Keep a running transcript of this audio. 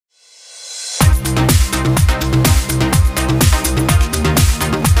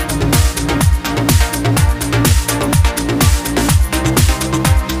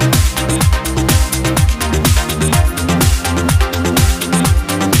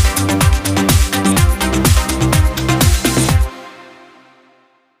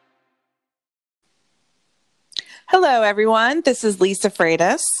Hello, everyone. This is Lisa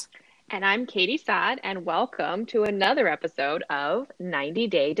Freitas. And I'm Katie Saad, and welcome to another episode of 90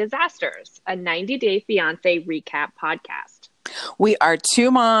 Day Disasters, a 90 Day Fiancé recap podcast. We are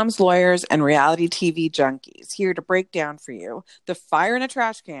two moms, lawyers, and reality TV junkies here to break down for you the fire in a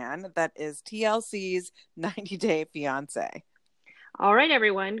trash can that is TLC's 90 Day Fiancé. All right,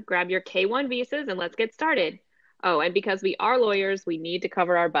 everyone, grab your K1 visas and let's get started. Oh, and because we are lawyers, we need to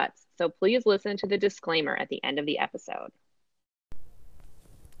cover our butts. So please listen to the disclaimer at the end of the episode.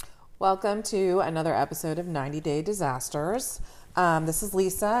 Welcome to another episode of 90 Day Disasters. This is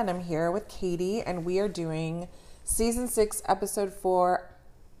Lisa, and I'm here with Katie, and we are doing Season 6, Episode 4,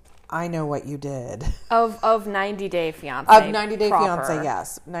 I Know What You Did. Of 90 Day Fiancé. Of 90 Day Fiancé,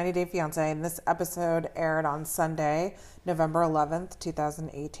 yes. 90 Day Fiancé, and this episode aired on Sunday, November 11th,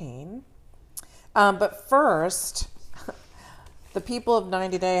 2018. But first, the people of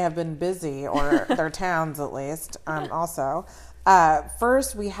 90 Day have been busy, or their towns at least, also.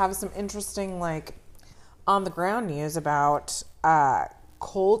 First, we have some interesting, on the ground news about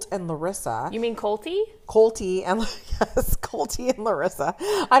Colt and Larissa. You mean Colty? Colty and Larissa.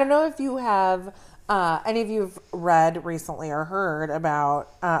 I don't know if you have any of you have read recently or heard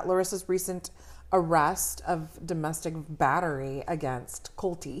about Larissa's recent arrest of domestic battery against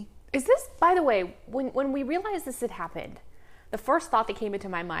Colty. Is this, by the way, when we realized this had happened, the first thought that came into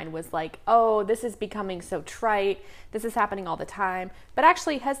my mind was like, oh, this is becoming so trite. This is happening all the time. But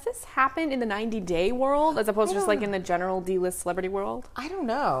actually, has this happened in the 90-day world as opposed to just in the general D-list celebrity world? I don't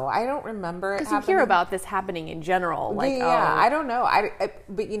know. I don't remember it happening. Because you hear about this happening in general. I don't know.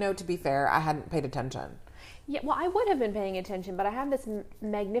 But, to be fair, I hadn't paid attention. Yeah, well, I would have been paying attention, but I have this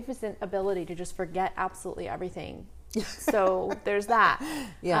magnificent ability to just forget absolutely everything. So there's that.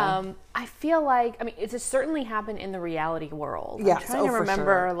 Yeah. I feel like, it has certainly happened in the reality world. Yes, I'm trying to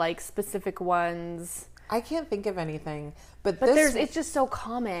remember specific ones. I can't think of anything, but it's just so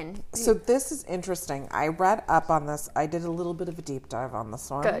common. So this is interesting. I read up on this. I did a little bit of a deep dive on this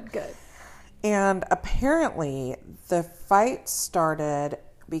one. Good. And apparently the fight started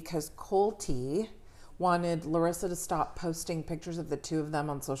because Colty wanted Larissa to stop posting pictures of the two of them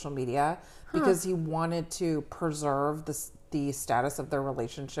on social media because he wanted to preserve the status of their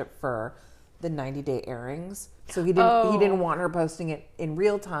relationship for the 90-day airings. So he didn't want her posting it in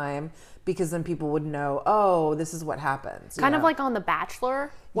real time because then people would know, oh, this is what happens. Kind of like on The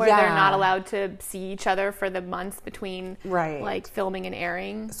Bachelor, where they're not allowed to see each other for the months between filming and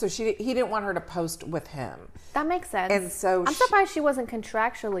airing. So he didn't want her to post with him. That makes sense. And so I'm surprised she wasn't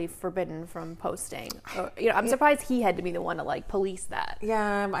contractually forbidden from posting. I'm surprised he had to be the one to police that.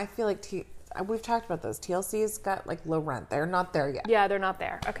 Yeah, I feel like we've talked about this. TLC's got low rent. They're not there yet. Yeah, they're not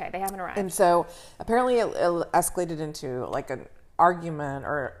there. Okay, they haven't arrived. And so apparently it escalated into an argument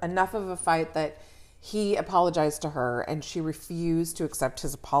or enough of a fight that he apologized to her and she refused to accept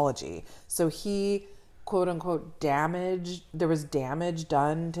his apology. So he, quote unquote, there was damage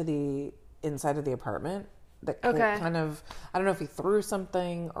done to the inside of the apartment. That kind of, I don't know if he threw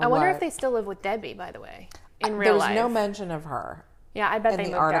something or I wonder if they still live with Debbie, by the way, in real life. There was no life. mention of her. Yeah, I bet in they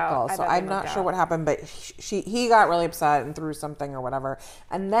the moved article. out. So I'm not sure what happened, but he got really upset and threw something or whatever.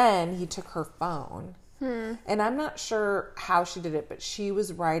 And then he took her phone. And I'm not sure how she did it, but she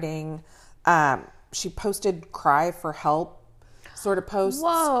was writing, she posted cry for help sort of posts.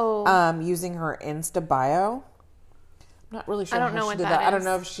 Whoa. Using her Insta bio. I'm not really sure I don't know how what she did that that. I don't is.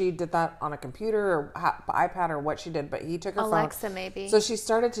 know if she did that on a computer or iPad or what she did, but he took her Alexa, phone. maybe. So she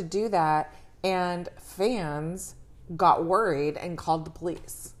started to do that, and fans got worried and called the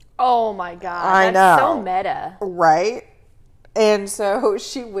police. Oh my God. I That's know. so meta. Right? And so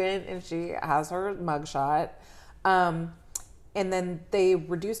she went and she has her mugshot. And then they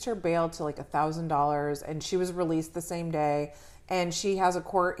reduced her bail to $1,000 and she was released the same day. And she has a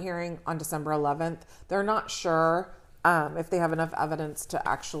court hearing on December 11th. They're not sure if they have enough evidence to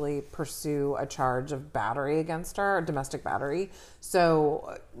actually pursue a charge of battery against her, or domestic battery.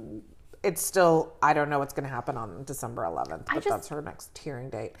 So it's still, I don't know what's going to happen on December 11th, but that's her next hearing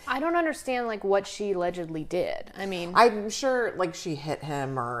date. I don't understand what she allegedly did. I'm sure she hit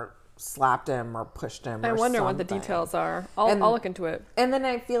him or slapped him or pushed him. I wonder what the details are. I'll look into it. And then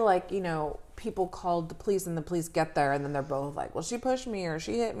I feel people called the police and the police get there and then they're both like, well, she pushed me or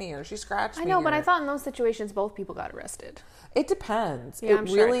she hit me or she scratched me. I know, but I thought in those situations both people got arrested. It depends. Yeah, it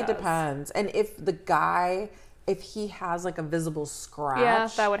really depends. And if the guy, if he has a visible scratch, yeah,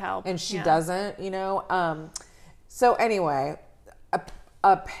 that would help. And she doesn't, So anyway,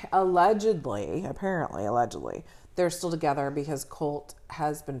 apparently, they're still together because Colt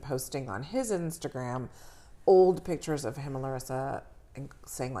has been posting on his Instagram old pictures of him and Larissa and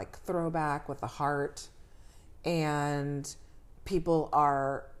saying throwback with a heart. and people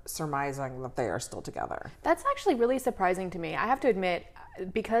are surmising that they are still together. That's actually really surprising to me. I have to admit,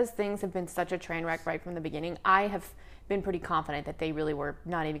 because things have been such a train wreck right from the beginning, I have been pretty confident that they really were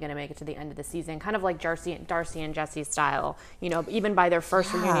not even going to make it to the end of the season, kind of like Darcy and Jesse's style, you know, even by their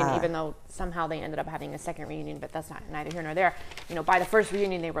first reunion, even though somehow they ended up having a second reunion, but that's not neither here nor there. You know, by the first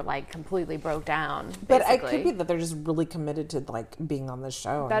reunion, they were like completely broke down, basically. But it could be that they're just really committed to like being on the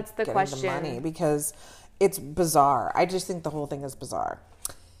show. That's the question. The money, because it's bizarre. I just think the whole thing is bizarre.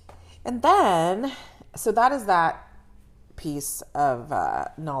 And then, so that is that piece of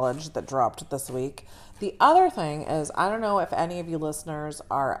knowledge that dropped this week. The other thing is, I don't know if any of you listeners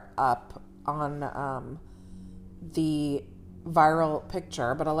are up on the viral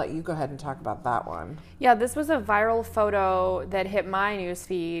picture, but I'll let you go ahead and talk about that one. Yeah, this was a viral photo that hit my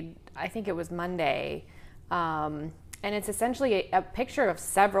newsfeed. I think it was Monday. And it's essentially a picture of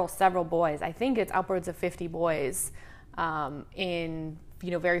several boys. I think it's upwards of 50 boys in, you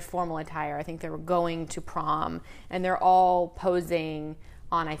know, very formal attire. I think they were going to prom, and they're all posing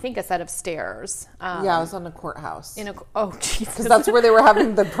on, I think, a set of stairs. Yeah, I was on a courthouse. Oh, Jesus. Because that's where they were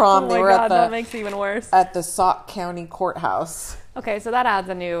having the prom. Oh they my were God, at the, that makes it even worse. At the Sauk County Courthouse. Okay, so that adds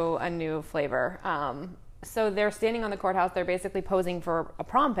a new flavor. So they're standing on the courthouse. They're basically posing for a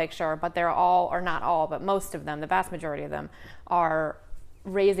prom picture, but they're all, or not all, but most of them, the vast majority of them, are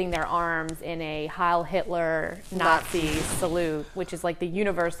raising their arms in a Heil Hitler Nazi salute, which is like the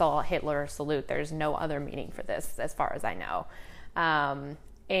universal Hitler salute. There's no other meaning for this, as far as I know.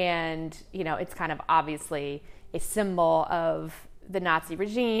 And, you know, it's kind of obviously a symbol of the Nazi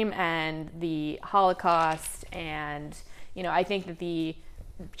regime and the Holocaust. And, you know, I think that the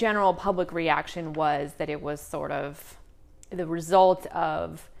general public reaction was that it was sort of the result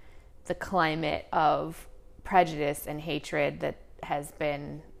of the climate of prejudice and hatred that has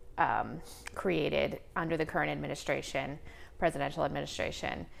been created under the current presidential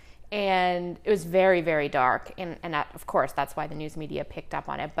administration. And it was very, very dark. And that, of course, that's why the news media picked up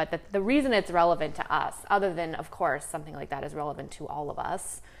on it. But the reason it's relevant to us, other than, of course, something like that is relevant to all of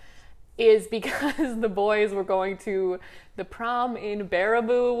us, is because the boys were going to the prom in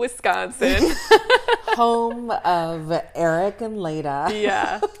Baraboo, Wisconsin. Home of Eric and Leda.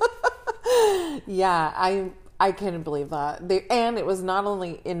 Yeah. Yeah, I couldn't believe that. And it was not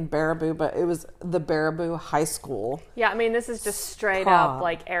only in Baraboo, but it was the Baraboo High School. Yeah, I mean, this is just straight up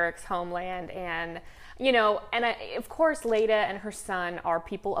like Eric's homeland. And, you know, of course, Leda and her son are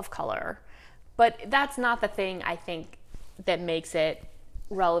people of color. But that's not the thing, I think, that makes it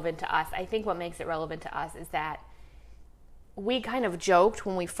relevant to us. I think what makes it relevant to us is that we kind of joked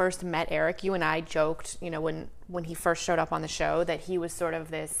when we first met Eric. You and I joked, you know, when he first showed up on the show, that he was sort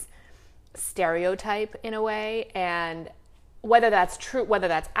of this stereotype in a way, and whether that's true, whether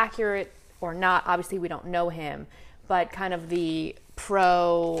that's accurate or not, obviously we don't know him, but kind of the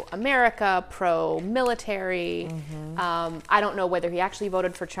pro-America, pro-military. I don't know whether he actually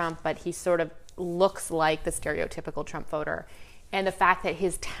voted for Trump, but he sort of looks like the stereotypical Trump voter. And the fact that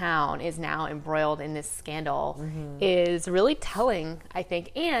his town is now embroiled in this scandal is really telling, I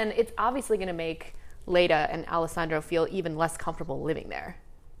think, and it's obviously going to make Leda and Alessandro feel even less comfortable living there.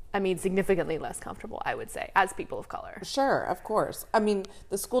 I mean, significantly less comfortable, I would say, as people of color. Sure, of course. I mean,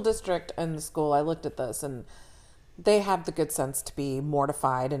 the school district and the school, I looked at this, and they have the good sense to be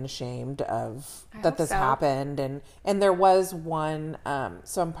mortified and ashamed of that this happened. And there was one,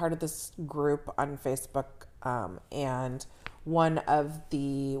 so I'm part of this group on Facebook, and one of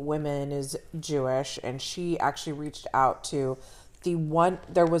the women is Jewish, and she actually reached out to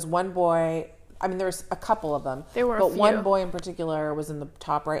there was one boy. I mean, there was a couple of them. There were but a few. One boy in particular was in the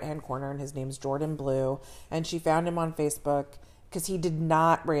top right-hand corner, and his name's Jordan Blue. And she found him on Facebook because he did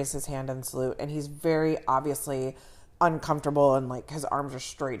not raise his hand and salute, and he's very obviously uncomfortable, and like his arms are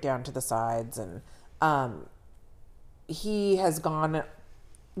straight down to the sides. And he has gone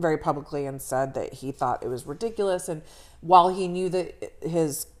very publicly and said that he thought it was ridiculous. And while he knew that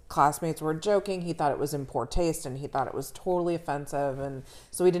his classmates were joking, he thought it was in poor taste, and he thought it was totally offensive, and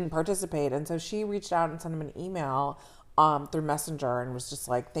so he didn't participate. And so she reached out and sent him an email through Messenger and was just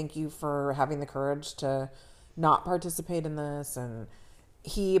like, thank you for having the courage to not participate in this. And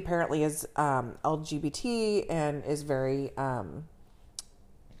he apparently is LGBT and is very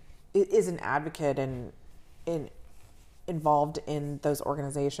is an advocate and involved in those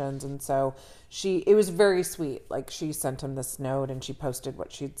organizations. And so it was very sweet. Like, she sent him this note and she posted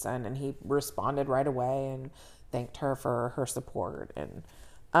what she'd sent, and he responded right away and thanked her for her support. And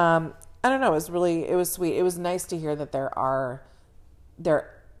I don't know, it was sweet. It was nice to hear that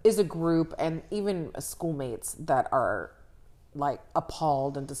there is a group and even schoolmates that are like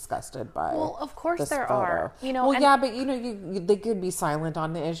appalled and disgusted by. Well, of course this there photo. are. You know, well, and- yeah, but they could be silent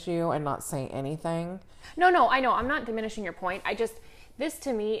on the issue and not say anything. No, I know. I'm not diminishing your point. This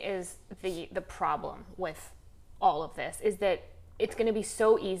to me is the problem with all of this, is that it's going to be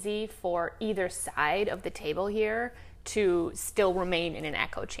so easy for either side of the table here to still remain in an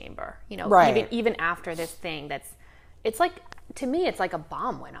echo chamber. You know, right. even after this thing it's like, to me, it's like a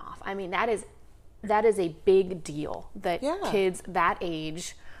bomb went off. I mean, that is a big deal that kids that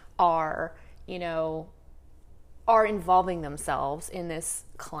age are, you know, are involving themselves in this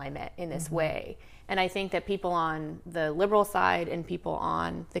climate in this way. And I think that people on the liberal side and people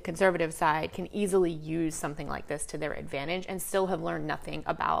on the conservative side can easily use something like this to their advantage and still have learned nothing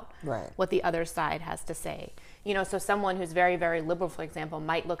about what the other side has to say. You know, so someone who's very, very liberal, for example,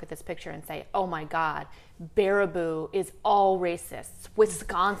 might look at this picture and say, oh my God, Baraboo is all racists.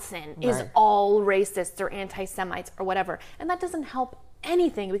 Wisconsin is all racists or anti-Semites or whatever. And that doesn't help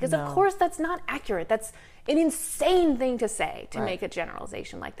anything because, of course, that's not accurate. That's an insane thing to say, to make a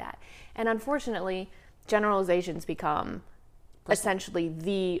generalization like that. And unfortunately, generalizations become essentially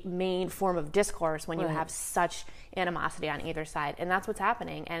the main form of discourse when you have such animosity on either side. And that's what's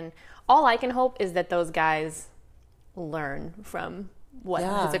happening. And all I can hope is that those guys learn from what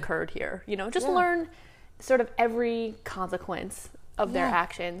has occurred here. You know, just learn sort of every consequence of their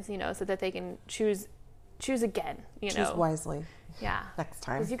actions, you know, so that they can choose again, you know. Choose wisely. Yeah. Next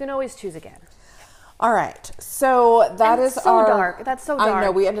time. Because you can always choose again. All right. So that is so our... dark. That's so dark. I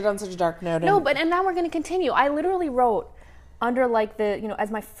know. We ended on such a dark note. No, and now we're going to continue. I literally wrote under like the, you know, as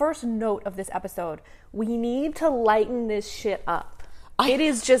my first note of this episode, we need to lighten this shit up. It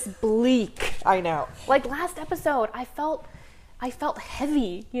is just bleak. I know. Like last episode, I felt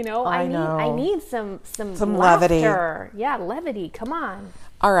heavy, you know. I need some levity. Laughter. Yeah, levity. Come on.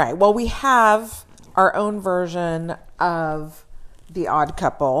 All right. Well, we have our own version of The Odd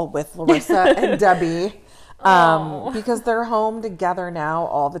Couple with Larissa and Debbie, because they're home together now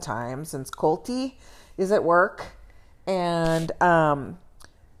all the time since Colty is at work. And I'm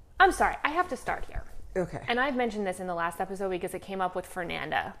sorry, I have to start here. Okay. And I've mentioned this in the last episode because it came up with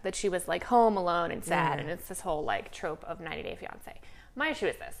Fernanda, that she was like home alone and sad, and it's this whole like trope of 90 Day Fiance. My issue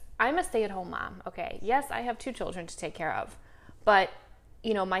is this: I'm a stay-at-home mom. Okay, yes, I have 2 children to take care of, but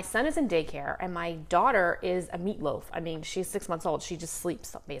you know, my son is in daycare and my daughter is a meatloaf. I mean, she's 6 months old. She just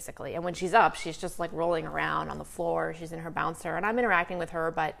sleeps basically. And when she's up, she's just like rolling around on the floor. She's in her bouncer and I'm interacting with her,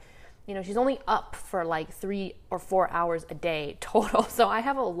 but you know, she's only up for like 3 or 4 hours a day total. So I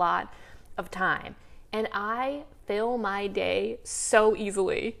have a lot of time and I fill my day so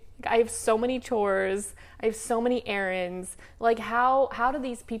easily. Like, I have so many chores. I have so many errands. Like how do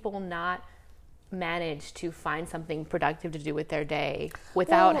these people not manage to find something productive to do with their day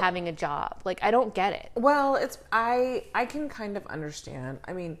without having a job? Like, I don't get it. Well, I can kind of understand.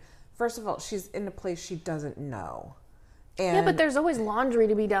 I mean, first of all, she's in a place she doesn't know. And yeah, but there's always laundry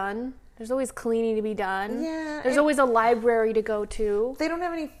to be done. There's always cleaning to be done. Yeah. There's always a library to go to. They don't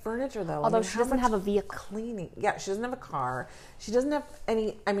have any furniture, though. Although she doesn't have a vehicle. Cleaning. Yeah, she doesn't have a car. She doesn't have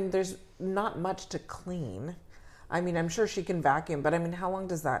any... I mean, there's not much to clean. I mean, I'm sure she can vacuum, but I mean, how long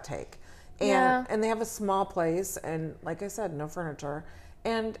does that take? And they have a small place, and like I said, no furniture.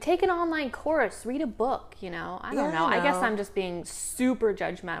 And take an online course, read a book. You know, I don't know. I guess I'm just being super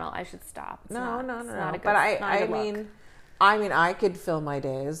judgmental. I should stop. It's no. Not a good, but I mean, I could fill my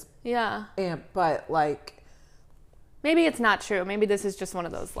days. Yeah. But like, maybe it's not true. Maybe this is just one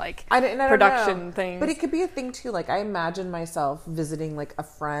of those like I don't production know. things. But it could be a thing too. Like, I imagine myself visiting like a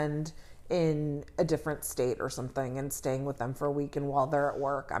friend in a different state or something and staying with them for a week, and while they're at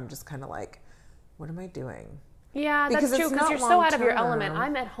work I'm just kind of like, what am I doing? Yeah, because that's true, because you're so out of your element.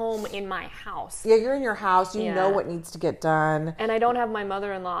 I'm at home in my house. Yeah, you're in your house, you know what needs to get done, and I don't have my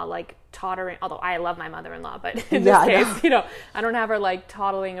mother-in-law like tottering, although I love my mother-in-law, but in this case, you know, I don't have her like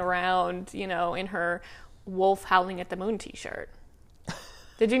toddling around, you know, in her Wolf Howling at the Moon t-shirt.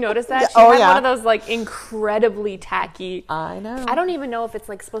 Did you notice that? She had one of those like incredibly tacky. I know. I don't even know if it's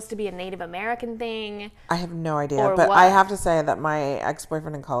like supposed to be a Native American thing. I have no idea. But I have to say that my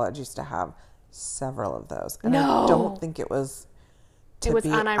ex-boyfriend in college used to have several of those. And I don't think it was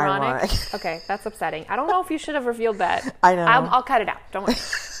unironic. Okay, that's upsetting. I don't know if you should have revealed that. I know. I'll cut it out. Don't worry.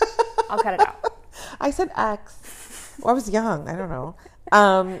 I'll cut it out. I said ex. Well, I was young. I don't know.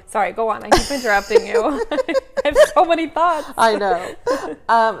 Sorry, go on. I keep interrupting you. I have so many thoughts. I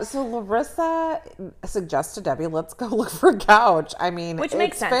know. So Larissa suggested Debbie, let's go look for a couch. I mean, which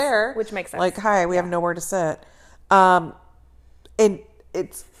makes sense. Fair. Which makes sense. Like, hi, we have nowhere to sit. And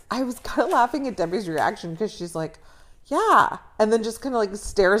I was kind of laughing at Debbie's reaction because she's like, yeah. And then just kind of like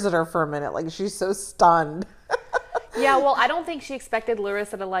stares at her for a minute. Like, she's so stunned. Yeah, well, I don't think she expected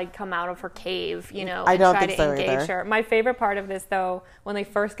Larissa to like come out of her cave, you know, I and don't try think to so engage either. her. My favorite part of this, though, when they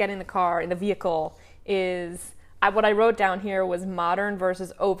first get in the car, in the vehicle, is what I wrote down here was modern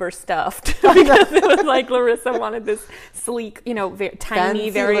versus overstuffed because it was like Larissa wanted this sleek, you know, tiny, Fancy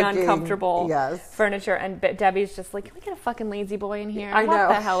very looking, uncomfortable yes. furniture, and Debbie's just like, can we get a fucking lazy boy in here? I What know.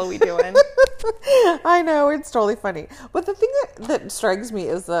 the hell are we doing? I know, it's totally funny. But the thing that strikes me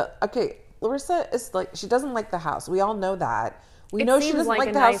is that, okay, Larissa is like, she doesn't like the house. We all know that. We It know she seems doesn't like like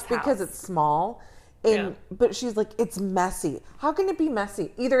a the nice house because house. it's small. And but she's like, it's messy. How can it be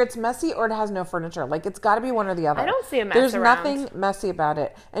messy? Either it's messy or it has no furniture. Like, it's got to be one or the other. I don't see a mess There's around. nothing messy about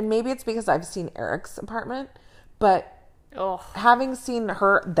it. And maybe it's because I've seen Eric's apartment, but Oh, having seen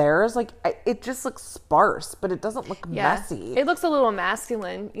theirs, like, it just looks sparse, but it doesn't look yeah. messy. It looks a little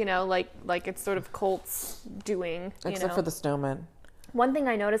masculine, you know, like it's sort of Colt's doing. Except for the snowman. One thing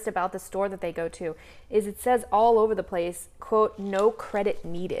I noticed about the store that they go to is it says all over the place, quote, no credit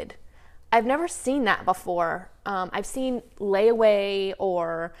needed. I've never seen that before. I've seen layaway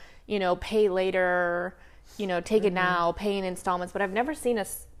or, you know, pay later, you know, take it now, pay in installments, but I've never seen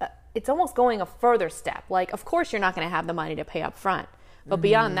it's almost going a further step. Like, of course you're not going to have the money to pay up front. But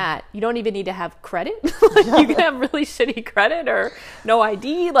beyond that, you don't even need to have credit. Like, you can have really shitty credit or no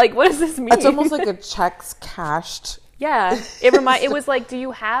ID. Like, what does this mean? It's almost like a checks cashed. Yeah, it was like, do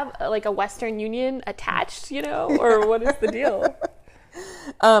you have like a Western Union attached, you know, or what is the deal?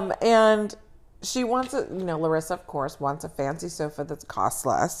 And she wants Larissa, of course, wants a fancy sofa that costs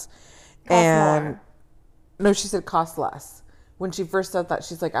less. More. No, she said cost less. When she first said that,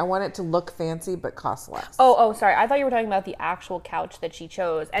 she's like, I want it to look fancy but cost less. Oh, sorry. I thought you were talking about the actual couch that she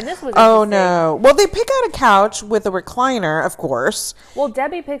chose, and this was Oh, interesting. no. Well, they pick out a couch with a recliner, of course. Well,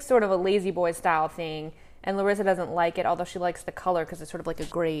 Debbie picks sort of a lazy boy style thing. And Larissa doesn't like it, although she likes the color because it's sort of like a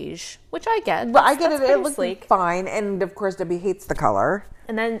grayish, which I get. But I get That's it. It pretty looks sleek. fine. And, of course, Debbie hates the color.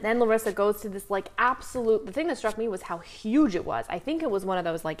 And then Larissa goes to this like absolute. The thing that struck me was how huge it was. I think it was one of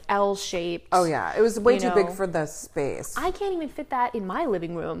those like L-shaped. Oh, yeah. It was way You too know. big for the space. I can't even fit that in my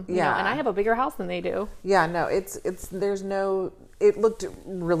living room. You Yeah. know, and I have a bigger house than they do. Yeah, no, it looked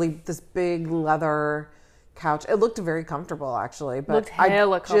really this big leather couch. It looked very comfortable, actually, but Looked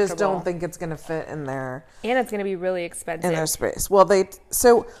hella I just comfortable. don't think it's going to fit in there. And it's going to be really expensive. In their space. Well,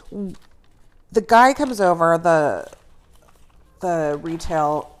 so the guy comes over, the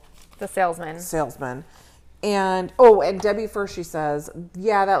retail The salesman, and Debbie first, she says,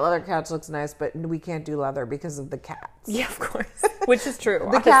 yeah, that leather couch looks nice, but we can't do leather because of the cats. Yeah, of course. Which is true.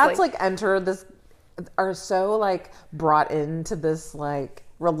 The cats are so like brought into this like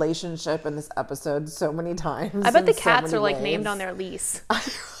relationship in this episode so many times. I bet the in so cats many are like ways. named on their lease.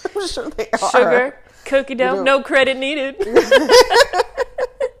 I'm sure they are. Sugar, cookie dough, no credit needed.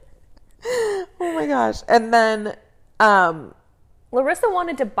 Oh my gosh. And then Larissa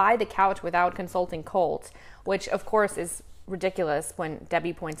wanted to buy the couch without consulting Colt, which of course is ridiculous when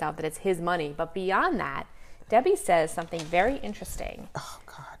Debbie points out that it's his money. But beyond that, Debbie says something very interesting. oh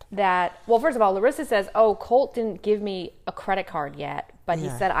god. Well, first of all, Larissa says, oh, Colt didn't give me a credit card yet, but he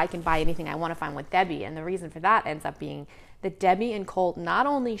Yeah. said I can buy anything I want if I'm with Debbie. And the reason for that ends up being that Debbie and Colt not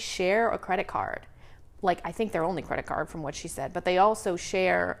only share a credit card, like I think their only credit card from what she said, but they also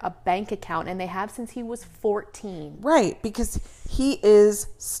share a bank account, and they have since he was 14. Right, because he is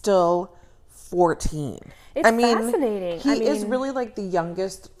still 14. It's fascinating. He is really like the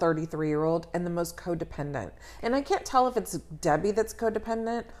youngest 33-year-old and the most codependent. And I can't tell if it's Debbie that's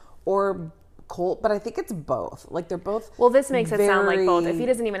codependent or Colt, but I think it's both. Like they're both. Well, this makes it sound like both. If very- he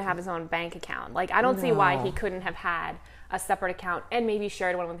doesn't even have his own bank account, like I don't see why he couldn't have had a separate account and maybe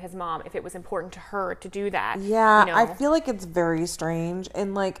shared one with his mom if it was important to her to do that. Yeah, you know? I feel like it's very strange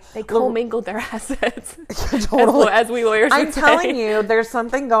and like They commingled their assets. Totally. as we lawyers I'm would telling say. you, there's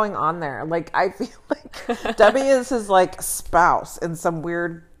something going on there. Like I feel like Debbie is his like spouse in some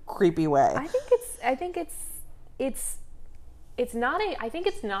weird, creepy way. I think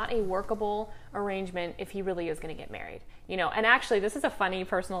it's not a workable arrangement if he really is going to get married. You know, and actually this is a funny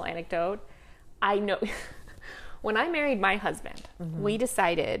personal anecdote. I know when I married my husband, we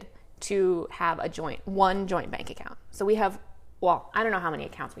decided to have one joint bank account. So we have, well, I don't know how many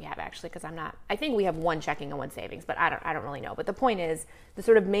accounts we have actually, because I think we have one checking and one savings, but I don't really know. But the point is, the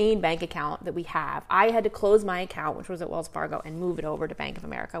sort of main bank account that we have, I had to close my account, which was at Wells Fargo, and move it over to Bank of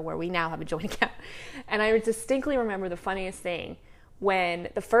America, where we now have a joint account. And I distinctly remember the funniest thing when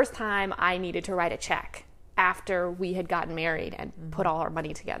the first time I needed to write a check after we had gotten married and put all our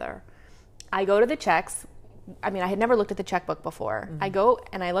money together. I go to the checks. I mean, I had never looked at the checkbook before. I go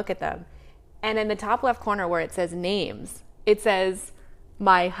and I look at them. And in the top left corner where it says names, it says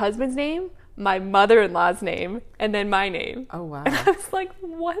my husband's name, my mother-in-law's name, and then my name. Oh, wow. And I was like,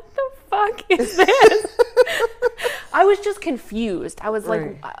 what the fuck is this? I was just confused. I was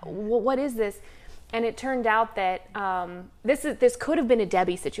like, what is this? And it turned out that this could have been a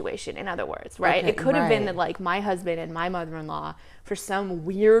Debbie situation, in other words, right? Okay, it could have been right. that, like, my husband and my mother-in-law, for some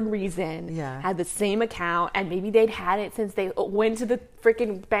weird reason, had the same account, and maybe they'd had it since they went to the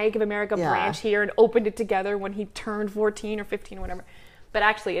freaking Bank of America branch here and opened it together when he turned 14 or 15 or whatever. But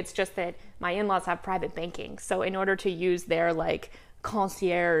actually, it's just that my in-laws have private banking. So in order to use their, like,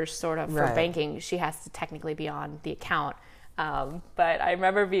 concierge sort of for banking, she has to technically be on the account. But I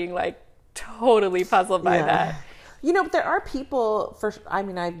remember being, like, totally puzzled by that. You know, there are people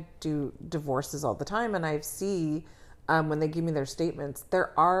I do divorces all the time, and I see when they give me their statements,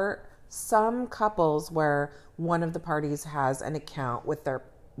 there are some couples where one of the parties has an account with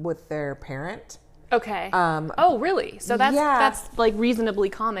their parent. Okay. Oh, really? So that's like reasonably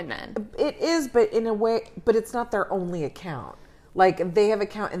common then. It is, but in a way, but it's not their only account. Like, they have an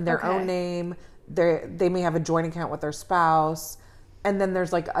account in their own name. They may have a joint account with their spouse. And then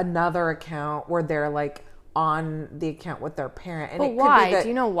there's, like, another account where they're, like, on the account with their parent. And but why? Do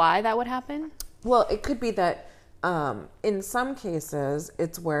you know why that would happen? Well, it could be that in some cases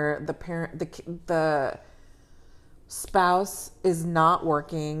it's where the parent, the spouse is not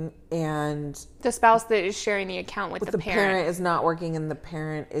working, and the spouse that is sharing the account with the parent is not working, and the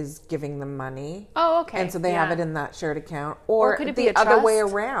parent is giving them money. Oh, okay. And so they have it in that shared account, or could it be the a other trust? way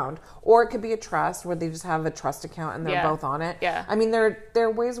around, or it could be a trust where they just have a trust account and they're both on it. Yeah. I mean, there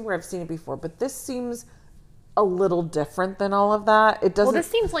are ways where I've seen it before, but this seems a little different than all of that. It doesn't. Well,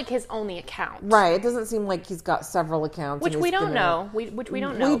 this seems like his only account, right? It doesn't seem like he's got several accounts, which we don't know. We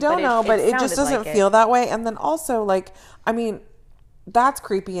don't know. We don't know, but it just doesn't feel that way. And then also, like, I mean, that's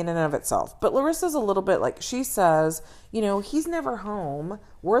creepy in and of itself. But Larissa's a little bit like, she says, you know, he's never home.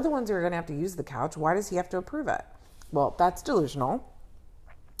 We're the ones who are going to have to use the couch. Why does he have to approve it? Well, that's delusional.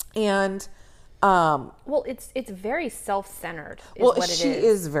 And well, it's very self-centered. She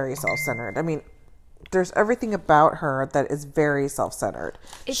is very self-centered. I mean, there's everything about her that is very self-centered.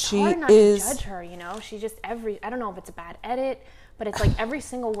 It's hard not to judge her, you know? She just I don't know if it's a bad edit, but it's like every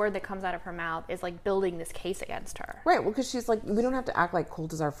single word that comes out of her mouth is like building this case against her. Right, well, because she's like, we don't have to act like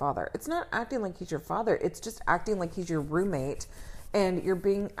Colt is our father. It's not acting like he's your father. It's just acting like he's your roommate, and you're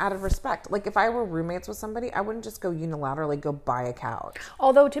being out of respect. Like, if I were roommates with somebody, I wouldn't just go unilaterally go buy a couch.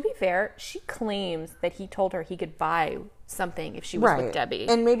 Although, to be fair, she claims that he told her he could buy something if she was with Debbie.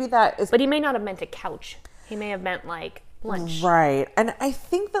 And maybe that is... But he may not have meant a couch. He may have meant, like, lunch. Right. And I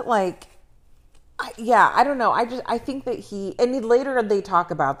think that, like... I don't know. I think that later they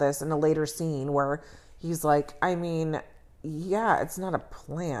talk about this in a later scene where he's like, I mean, yeah, it's not a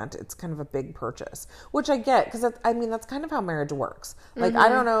plant. It's kind of a big purchase, which I get, because that's kind of how marriage works. Like, I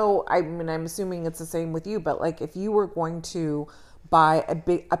don't know. I mean, I'm assuming it's the same with you, but like, if you were going to buy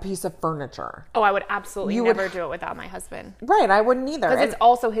a piece of furniture. Oh, I would absolutely never do it without my husband. Right. I wouldn't either. Because it's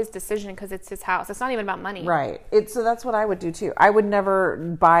also his decision, because it's his house. It's not even about money. Right. So that's what I would do too. I would never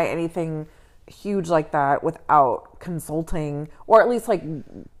buy anything huge like that without consulting, or at least like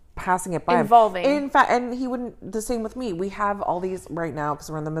passing it by involving him. In fact, and he wouldn't. The same with me. We have all these right now because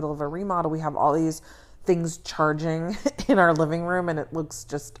we're in the middle of a remodel. We have all these things charging in our living room, and it looks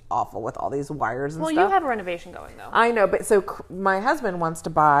just awful with all these wires and stuff. Well, you have a renovation going though. I know, but so my husband wants to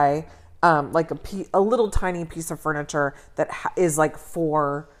buy like a little tiny piece of furniture that is like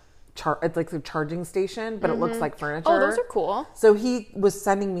for. It's like the charging station, but it looks like furniture. Oh, those are cool. So he was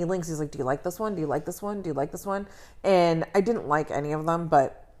sending me links. He's like, do you like this one? Do you like this one? Do you like this one? And I didn't like any of them,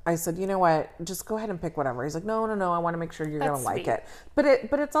 but I said, you know what? Just go ahead and pick whatever. He's like, no. I want to make sure you're going to like it. But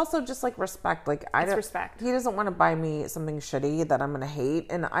it's also just like respect. Like, respect. He doesn't want to buy me something shitty that I'm going to hate.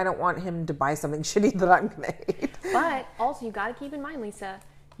 And I don't want him to buy something shitty that I'm going to hate. But also you got to keep in mind, Lisa,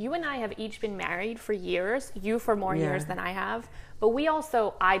 you and I have each been married for years. You for more years than I have. But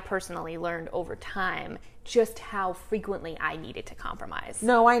I personally learned over time just how frequently I needed to compromise.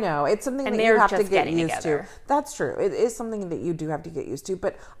 No, I know. It's something that you have to get used to. That's true. It is something that you do have to get used to.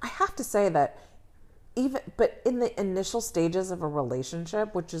 But I have to say that but in the initial stages of a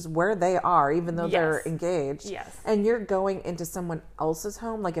relationship, which is where they are, even though they're engaged, and you're going into someone else's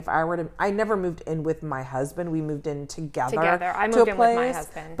home, like if I were to, I never moved in with my husband. We moved in together. I moved in with my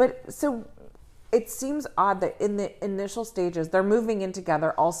husband. But so it seems odd that in the initial stages, they're moving in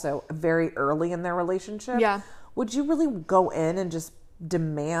together also very early in their relationship. Yeah. Would you really go in and just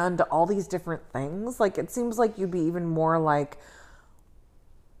demand all these different things? Like, it seems like you'd be even more like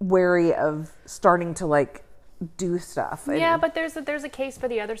wary of starting to like do stuff. Yeah, but there's a case for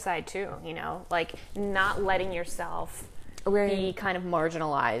the other side too, you know, like not letting yourself be kind of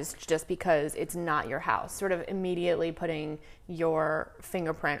marginalized just because it's not your house, sort of immediately putting your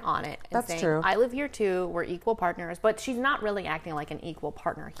fingerprint on it and That's saying, true. I live here too, we're equal partners. But she's not really acting like an equal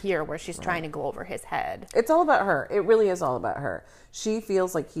partner here, where she's trying to go over his head. It's all about her. It really is all about her. She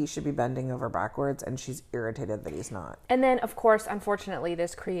feels like he should be bending over backwards, and she's irritated that he's not. And then, of course, unfortunately,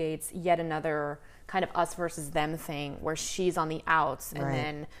 this creates yet another kind of us versus them thing where she's on the outs, and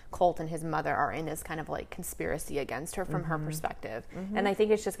then Colt and his mother are in this kind of like conspiracy against her from her perspective. And I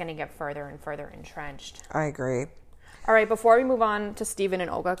think it's just going to get further and further entrenched. I agree. All right, before we move on to Steven and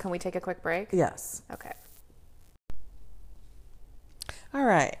Olga, can we take a quick break? Yes. Okay. All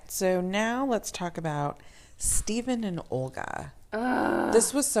right, so now let's talk about Steven and Olga.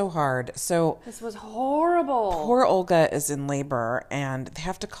 This was so hard. So This was horrible. poor Olga is in labor, and they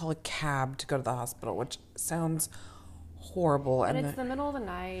have to call a cab to go to the hospital, which sounds horrible. And it's the middle of the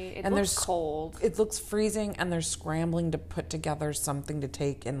night. It and looks there's cold. It looks freezing, and they're scrambling to put together something to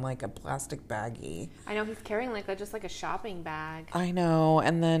take in like a plastic baggie. I know he's carrying like just like a shopping bag. I know.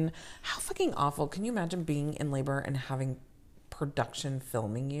 And then how fucking awful. Can you imagine being in labor and having production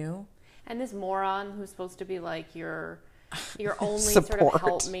filming you? And this moron who's supposed to be like your only sort of Support.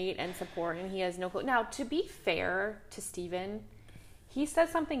 helpmate and support, and he has no clue. Now, to be fair to Steven, he says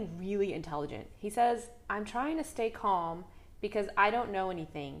something really intelligent. He says, I'm trying to stay calm because I don't know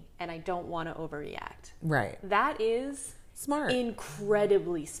anything and I don't want to overreact. Right. That is Smart.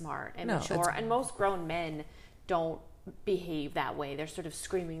 incredibly smart and No, mature. it's- And most grown men don't behave that way. They're sort of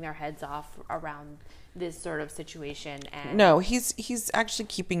screaming their heads off around this sort of situation. And No, he's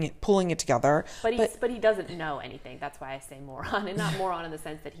actually pulling it together. But he doesn't know anything. That's why I say moron, and not moron in the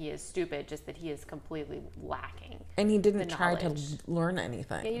sense that he is stupid, just that he is completely lacking. And he didn't the try to knowledge. learn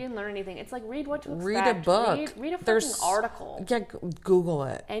anything. Yeah, you didn't learn anything. It's like read what to expect. Read a book. Read a fucking There's article. Yeah, Google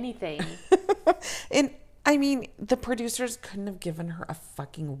it. Anything. And I mean, the producers couldn't have given her a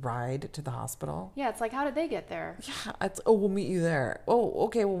fucking ride to the hospital. Yeah, it's like, how did they get there? Yeah, we'll meet you there. Oh,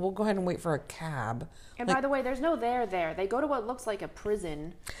 okay, well, we'll go ahead and wait for a cab. And by the way, there's no there. They go to what looks like a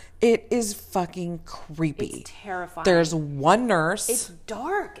prison. It is fucking creepy. It's terrifying. There's one nurse. It's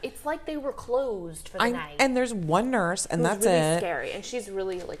dark. It's like they were closed for the night. And there's one nurse, and Who's that's really it. scary, and she's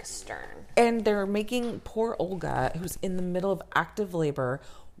really like stern. And they're making poor Olga, who's in the middle of active labor,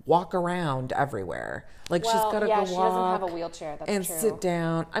 walk around everywhere. Like she's got to go walk. she doesn't have a wheelchair. That's and true. sit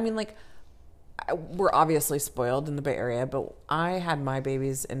down. I mean, like, we're obviously spoiled in the Bay Area, but I had my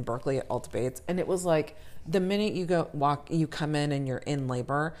babies in Berkeley at Alta Bates, and it was like the minute you come in and you're in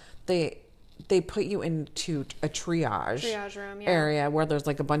labor, they put you into a triage room, yeah. area where there's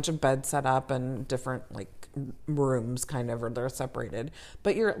like a bunch of beds set up and different like rooms kind of, or they're separated,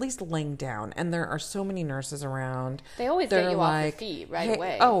 but you're at least laying down, and there are so many nurses around. They always They're get you off your like, feet right "Hey,"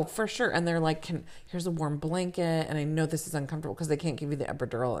 away. oh, for sure. And they're like, here's a warm blanket, and I know this is uncomfortable because they can't give you the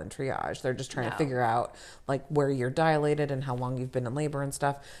epidural in triage. They're just trying to figure out like where you're dilated and how long you've been in labor and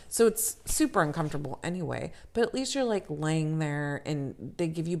stuff. So it's super uncomfortable anyway, but at least you're like laying there, and they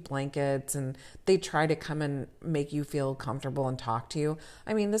give you blankets, and they try to come and make you feel comfortable and talk to you.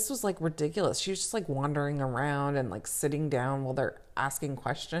 I mean, this was like ridiculous. She was just like wandering around and like sitting down while they're asking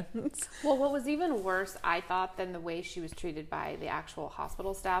questions. Well, what was even worse, I thought, than the way she was treated by the actual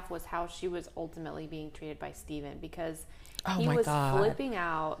hospital staff was how she was ultimately being treated by Steven, because he my was God. flipping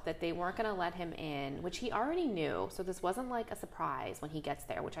out that they weren't going to let him in, which he already knew. So this wasn't like a surprise when he gets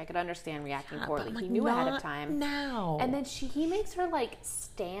there, which I could understand reacting poorly. but, like, He knew ahead of not time. now. And then he makes her like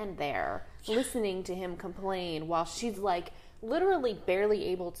stand there listening to him complain while she's like literally barely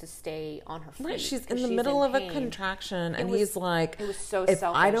able to stay on her feet. Right, she's 'cause in the middle of a pain. contraction, and was- he's like, it was so if I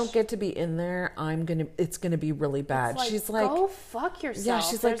selfish. don't get to be in there, it's gonna be really bad. It's She's like, go fuck yourself. yeah,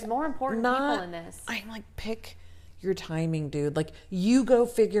 she's There's like, more important not- people in this. I'm like, pick your timing, dude. Like, you go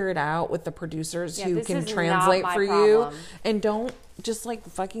figure it out with the producers Yeah, who this can is not translate my for problem. you, and don't just like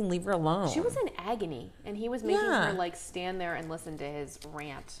fucking leave her alone. She was in agony, and he was making Yeah. her like stand there and listen to his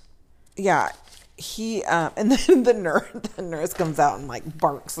rant. Yeah, he and then the nurse comes out and like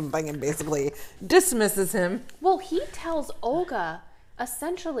barks something and basically dismisses him. Well, he tells Olga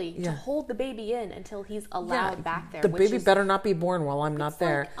essentially to Yeah. hold the baby in until he's allowed back there. The which baby is- better not be born while I'm not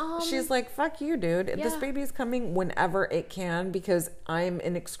there. like, She's like, fuck you, dude. This yeah. baby's coming whenever it can because I'm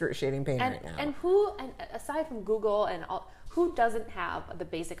in excruciating pain right now. And aside from Google and all, who doesn't have the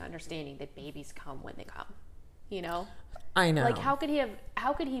basic understanding that babies come when they come? You know, I know. like how could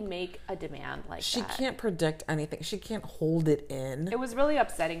he make a demand like She that? can't predict anything. She can't hold it in. It was really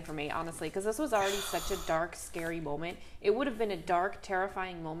upsetting for me, honestly, because this was already such a dark, scary moment. It would have been a dark,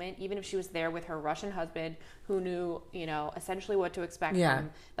 terrifying moment, even if she was there with her Russian husband, who knew, essentially what to expect Yeah. from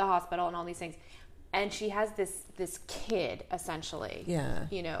the hospital and all these things. and she has this kid essentially. Yeah.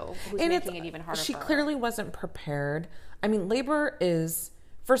 You know, who's And making it even harder she for her. clearly wasn't prepared. I mean, labor is,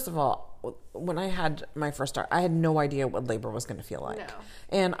 first of all, when I had my first start, I had no idea what labor was going to feel like. No.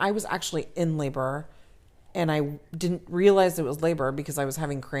 And I was actually in labor, and I didn't realize it was labor because I was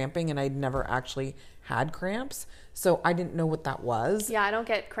having cramping, and I'd never actually had cramps. So I didn't know what that was. Yeah, I don't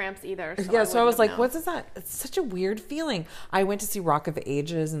get cramps either. So Yeah, so I was wouldn't like, have what is that? It's such a weird feeling. I went to see Rock of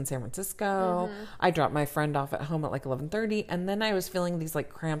Ages in San Francisco. I dropped my friend off at home at like 11:30, and then I was feeling these like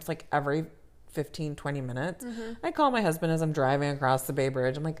cramps like every 15, 20 minutes. I call my husband as I'm driving across the Bay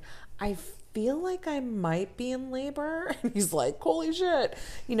Bridge. I'm like, I feel like I might be in labor. And he's like, holy shit,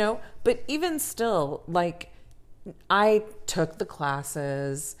 you know? But even still, like, I took the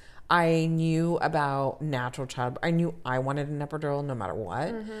classes. I knew about natural child. I knew I wanted an epidural no matter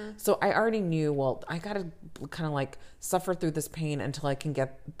what. So I already knew, well, I got to kind of like suffer through this pain until I can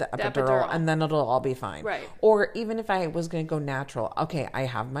get the epidural, and then it'll all be fine. Right. Or even if I was going to go natural, okay, I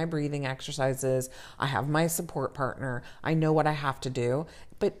have my breathing exercises. I have my support partner. I know what I have to do.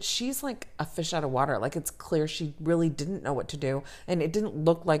 But she's like a fish out of water. Like, it's clear she really didn't know what to do. And it didn't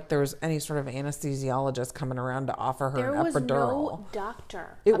look like there was any sort of anesthesiologist coming around to offer her There an was epidural. no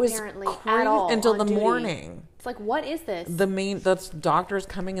doctor, It was apparently, crazy at all until on the duty. morning. It's like, what is this? The doctor's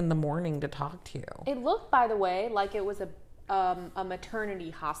coming in the morning to talk to you. It looked, by the way, like it was a maternity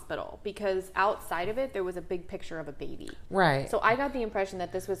hospital, because outside of it there was a big picture of a baby. Right. So I got the impression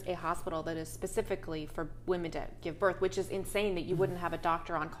that this was a hospital that is specifically for women to give birth, which is insane that you wouldn't have a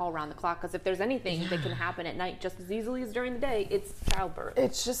doctor on call around the clock, because if there's anything that can happen at night just as easily as during the day, it's childbirth.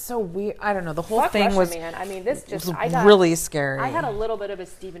 It's just so weird. I don't know. The whole Fuck thing Russia, was, man. I mean, this just was really scary. I had a little bit of a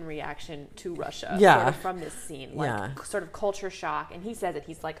Stephen reaction to Russia, Yeah. sort of from this scene, like Yeah. sort of culture shock. And he says it.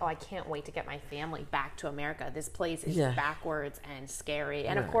 He's like, "Oh, I can't wait to get my family back to America. This place is backwards and scary."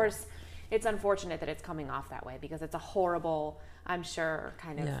 And of course, it's unfortunate that it's coming off that way, because it's a horrible, I'm sure,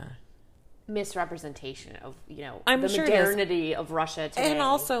 kind of misrepresentation of, you know, the modernity of Russia today. And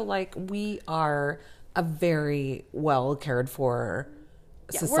also, like, we are a very well cared for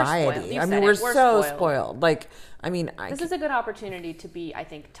society. I mean, we're so spoiled. Like, I mean, this is a good opportunity to be, I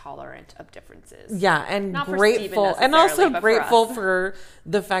think, tolerant of differences. Yeah, and Not for grateful, Stephen and also necessarily, but grateful for us. for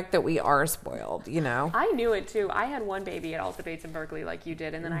the fact that we are spoiled. You know, I knew it too. I had one baby at Alta Bates in Berkeley, like you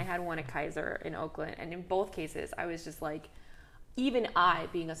did, and then I had one at Kaiser in Oakland. And in both cases, I was just like, even I,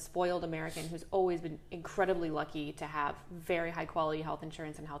 being a spoiled American who's always been incredibly lucky to have very high quality health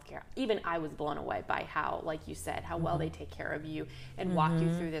insurance and healthcare, even I was blown away by how, like you said, how well they take care of you and walk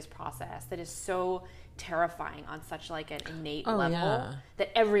you through this process that is so terrifying on such like an innate level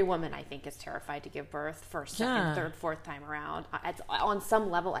that every woman, I think, is terrified to give birth first, second, third, fourth time around on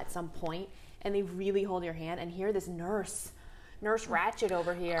some level at some point. And they really hold your hand. And here, this Nurse Ratched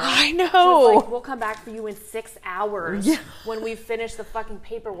over here. I know. Like, we'll come back for you in 6 hours when we finish the fucking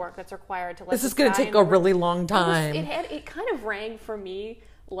paperwork that's required to let this is going to take a really long time. It kind of rang for me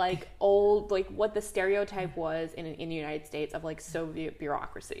like old, like what the stereotype was in the United States of like Soviet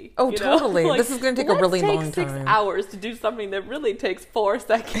bureaucracy. Oh, you know? totally. Like, this is going to take a really long take time. 6 hours to do something that really takes 4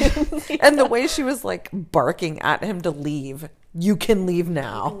 seconds. And the way she was like barking at him to leave. You can leave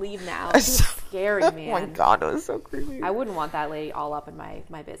now. You can leave now. It's scary, man. Oh my God, it was so creepy. I wouldn't want that lady all up in my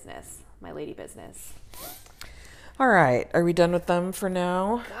business, my lady business. All right, are we done with them for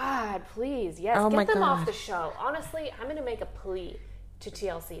now? God, please, yes, Oh my get them off God. the show. Honestly, I'm going to make a plea to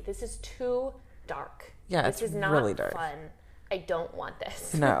TLC. This is too dark. Yeah, this it's is not really dark. fun. I don't want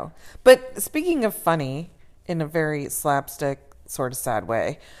this. No. But speaking of funny, in a very slapstick, sort of sad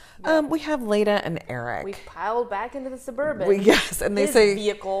way, we have Leda and Eric. We piled back into the Suburban. Yes, and they His say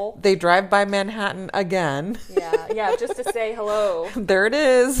vehicle. they drive by Manhattan again. Yeah, just to say hello. There it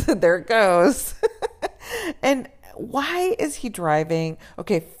is. There it goes. And why is he driving?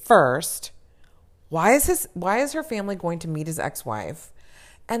 Okay, first, why is her family going to meet his ex-wife?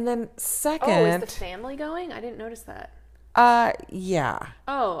 And then second, Oh, is the family going? I didn't notice that. yeah.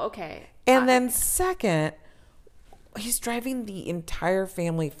 Oh, okay. And then second, he's driving the entire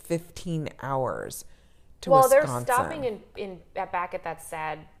family 15 hours to Wisconsin. They're stopping back at that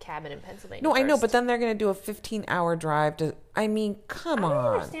sad cabin in Pennsylvania. No, I know, first. but then they're going to do a 15-hour drive to. I mean, come on. I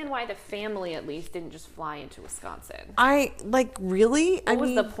don't understand why the family at least didn't just fly into Wisconsin. Really? What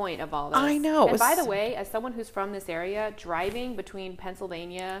was the point of all this? I know. And by the way, as someone who's from this area, driving between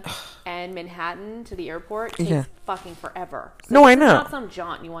Pennsylvania and Manhattan to the airport takes fucking forever. So No, I know. It's not some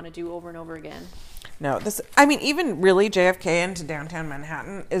jaunt you want to do over and over again. No, even really JFK into downtown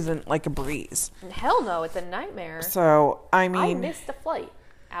Manhattan isn't like a breeze. Hell no, it's a nightmare. So, I I missed a flight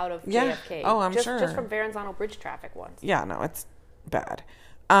out of JFK. Oh, I'm just, sure. Just from Verrazano Bridge traffic once. Yeah, no, it's bad.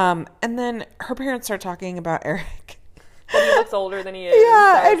 And then her parents start talking about Eric. But he looks older than he is.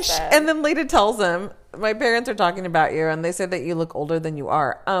 Yeah, and then Leda tells him, my parents are talking about you, and they say that you look older than you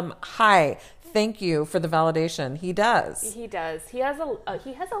are. Hi, thank you for the validation. He does. He does. He has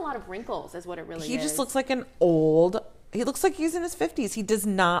a lot of wrinkles, is what it really is. He just looks like he looks like he's in his 50s. He does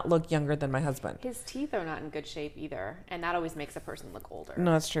not look younger than my husband. His teeth are not in good shape either, and that always makes a person look older.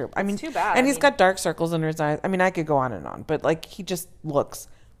 No, that's true. I mean, too bad. And he's got dark circles under his eyes. I mean, I could go on and on, but like he just looks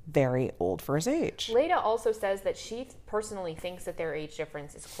very old for his age. Leda also says that she personally thinks that their age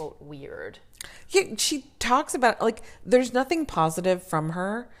difference is, quote, weird. Yeah, she talks about, like, there's nothing positive from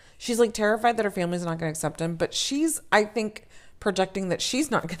her. She's, like, terrified that her family's not going to accept him, but she's, I think, projecting that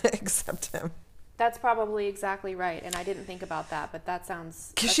she's not going to accept him. That's probably exactly right, and I didn't think about that, but that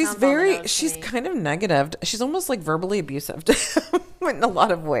sounds... Because she's kind of negative. She's almost, like, verbally abusive to him in a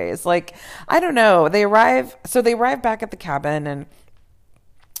lot of ways. Like, I don't know. They arrive back at the cabin, and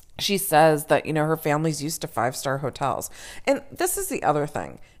she says that, you know, her family's used to 5-star hotels. And this is the other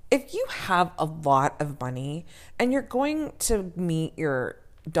thing. If you have a lot of money and you're going to meet your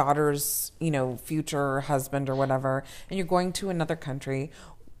daughter's, you know, future husband or whatever, and you're going to another country,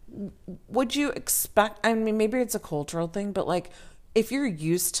 would you expect, I mean, maybe it's a cultural thing, but like, if you're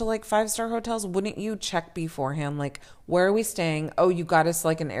used to like 5-star hotels, wouldn't you check beforehand? Like, where are we staying? Oh, you got us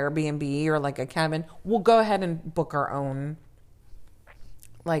like an Airbnb or like a cabin. We'll go ahead and book our own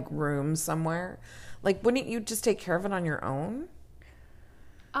like room somewhere. Like, wouldn't you just take care of it on your own?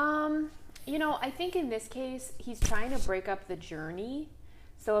 You know, I think in this case, he's trying to break up the journey.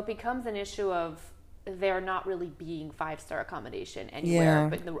 So it becomes an issue of there not really being 5-star accommodation anywhere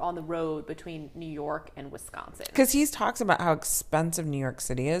but on the road between New York and Wisconsin. Because he talks about how expensive New York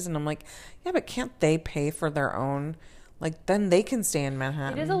City is. And I'm like, yeah, but can't they pay for their own? Like, then they can stay in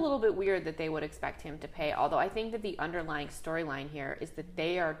Manhattan. It is a little bit weird that they would expect him to pay, although I think that the underlying storyline here is that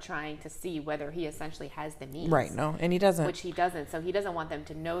they are trying to see whether he essentially has the means. Right, no, and he doesn't. Which he doesn't, so he doesn't want them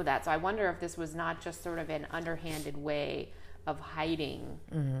to know that. So I wonder if this was not just sort of an underhanded way of hiding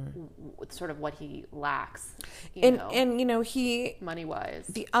sort of what he lacks, and you know, he money-wise.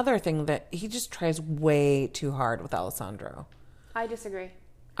 The other thing that he just tries way too hard with Alessandro. I disagree.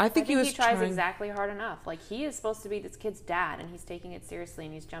 I think he tries exactly hard enough. Like, he is supposed to be this kid's dad, and he's taking it seriously,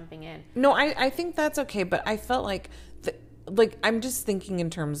 and he's jumping in. No, I think that's okay, but I felt like, I'm just thinking in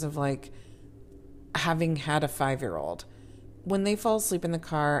terms of, like, having had a 5-year-old. When they fall asleep in the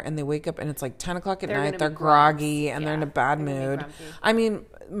car and they wake up and it's like 10 o'clock at night, they're groggy and they're in a bad mood. I mean,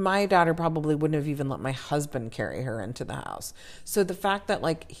 my daughter probably wouldn't have even let my husband carry her into the house. So the fact that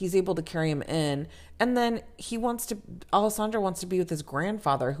like he's able to carry him in, and then Alessandro wants to be with his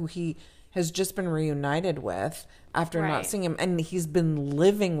grandfather, who he has just been reunited with after not seeing him, and he's been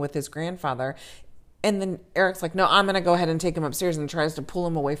living with his grandfather. And then Eric's like, no, I'm going to go ahead and take him upstairs, and tries to pull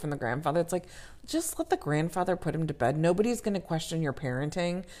him away from the grandfather. It's like, just let the grandfather put him to bed. Nobody's going to question your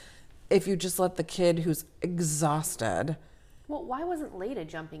parenting if you just let the kid who's exhausted. Well, why wasn't Leda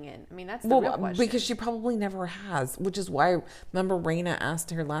jumping in? I mean, that's the real question. Because she probably never has, which is why, remember Raina asked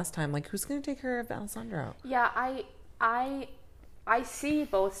her last time, like, who's going to take care of Alessandro? Yeah, I see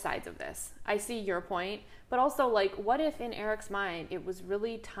both sides of this. I see your point, but also, like, what if in Eric's mind it was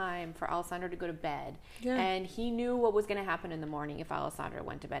really time for Alessandro to go to bed, and he knew what was going to happen in the morning if Alessandro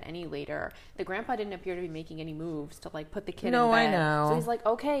went to bed any later? The grandpa didn't appear to be making any moves to, like, put the kid in bed. No, I know. So he's like,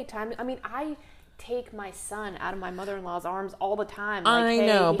 okay, time. I mean, I take my son out of my mother-in-law's arms all the time. Like, I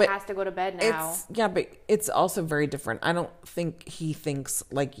know, he has to go to bed now. But it's also very different. I don't think he thinks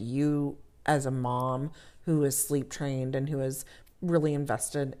like you as a mom who is sleep trained and who is really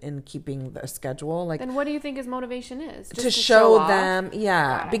invested in keeping the schedule. Like, then what do you think his motivation is? Just to show them,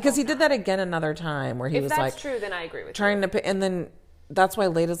 God, because he did that again another time where he was like, if that's true, then I agree with trying to, and then that's why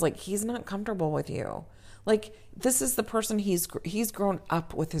Leda's like, he's not comfortable with you. Like, this is the person he's grown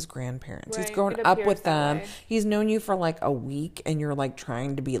up with his grandparents. Right. He's grown up with them. He's known you for like a week, and you're like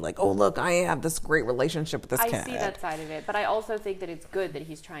trying to be like, oh look, I have this great relationship with this kid. I see that side of it, but I also think that it's good that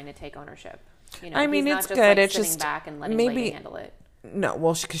he's trying to take ownership. You know, I mean, he's it's not good. Like it's sitting just back and letting maybe Leda handle it. No,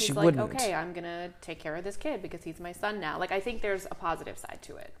 well, because she like, wouldn't. Okay, I'm gonna take care of this kid because he's my son now. Like, I think there's a positive side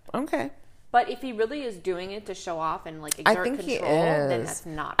to it. Okay. But if he really is doing it to show off and like exert control, then that's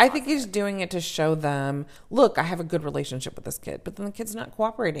not positive. I think he's doing it to show them, look, I have a good relationship with this kid. But then the kid's not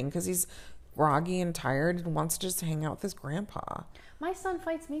cooperating because he's groggy and tired and wants to just hang out with his grandpa. My son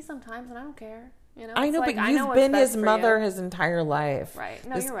fights me sometimes, and I don't care. You know, I know, but you've been his mother his entire life. Right?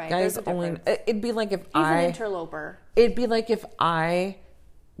 No, you're right. Guy's only. It'd be like if he's an interloper. It'd be like if I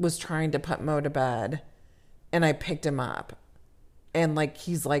was trying to put Mo to bed, and I picked him up. and like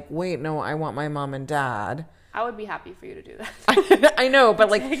he's like, wait, no, I want my mom and dad. I would be happy for you to do that. I know, but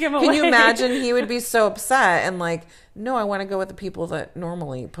like, Take him can you away. imagine he would be so upset and like, no, I want to go with the people that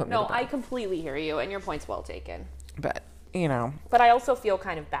normally put me No, to bed. I completely hear you, and your point's well taken. But, you know. But I also feel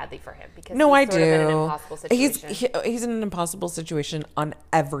kind of badly for him because No, I he's sort of in an do. impossible situation. He's in an impossible situation on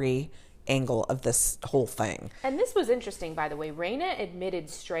every angle of this whole thing. And this was interesting, by the way. Reina admitted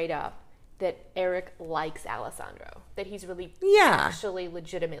straight up that Eric likes Alessandro, that he's really actually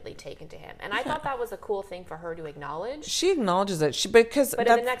legitimately taken to him. And I thought that was a cool thing for her to acknowledge. She acknowledges it. But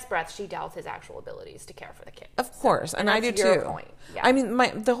in the next breath, she doubts his actual abilities to care for the kid. Of course, and I do that's your too. point. Yeah. I mean,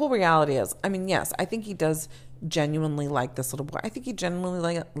 the whole reality is, I mean, yes, I think he does genuinely like this little boy. I think he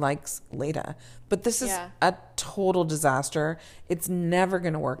genuinely likes Leda. But this is a total disaster. It's never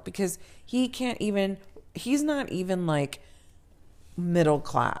going to work because he's not even like middle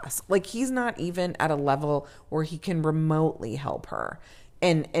class. Like he's not even at a level where he can remotely help her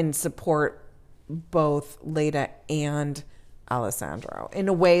and support both Leda and Alessandro in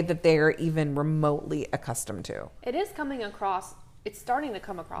a way that they're even remotely accustomed to. It's starting to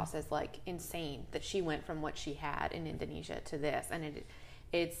come across as like insane that she went from what she had in Indonesia to this, and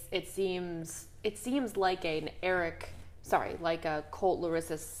it seems like like a Colt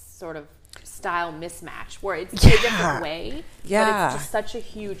Larissa sort of style mismatch where it's a different way, but it's just such a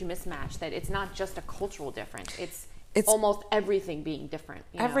huge mismatch that it's not just a cultural difference. It's almost everything being different.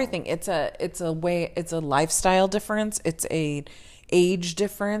 Everything. It's a lifestyle difference. It's a age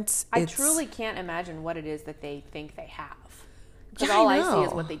difference. I truly can't imagine what it is that they think they have. Because all I see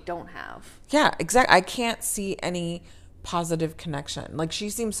is what they don't have. Yeah, exactly. I can't see any positive connection. Like she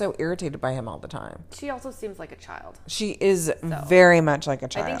seems so irritated by him all the time. She also seems like a child. She is very much like a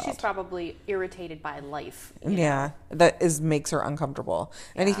child. I think she's probably irritated by life. Yeah, that makes her uncomfortable.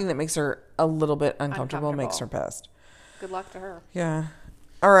 Yeah. Anything that makes her a little bit uncomfortable makes her pissed. Good luck to her. Yeah.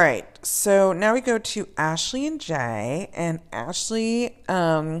 All right. So now we go to Ashley and Jay. And Ashley...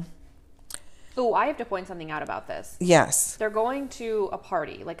 Oh, I have to point something out about this. Yes. They're going to a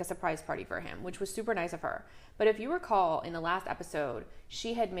party, like a surprise party for him, which was super nice of her. But if you recall, in the last episode,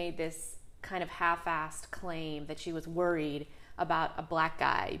 she had made this kind of half-assed claim that she was worried about a black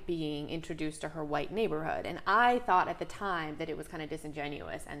guy being introduced to her white neighborhood. And I thought at the time that it was kind of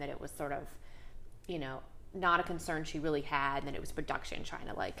disingenuous and that it was sort of, not a concern she really had, and that it was production trying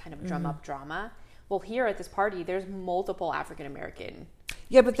to like kind of drum up drama. Well, here at this party, there's multiple African-American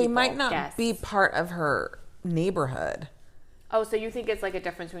but they might not be part of her neighborhood. Oh, so you think it's like a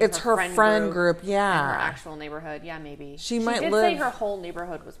difference between her friend group, and her actual neighborhood? Yeah, maybe. She did say her whole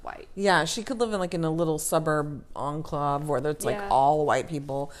neighborhood was white. Yeah, she could live in a little suburb enclave where there's like all white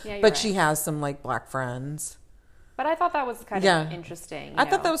people, but she has some like black friends. But I thought that was kind of interesting. I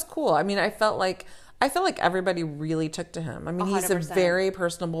thought that was cool. I mean, I felt like everybody really took to him. I mean, 100%. He's a very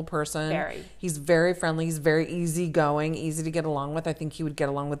personable person. Very. He's very friendly. He's very easygoing, easy to get along with. I think he would get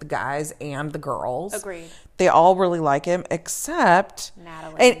along with the guys and the girls. Agreed. They all really like him, except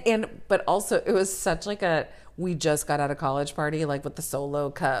Natalie. But also it was such like we just got out of college party, like with the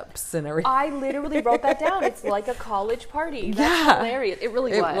solo cups and everything. I literally wrote that down. It's like a college party. That's hilarious. It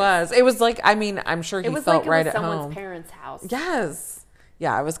really was. It was like, I mean, I'm sure he felt right at home. It was someone's parents' house. Yes.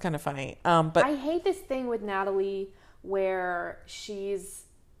 Yeah, it was kind of funny. But I hate this thing with Natalie where she's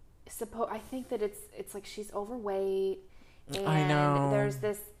I think that it's like she's overweight, and I know. There's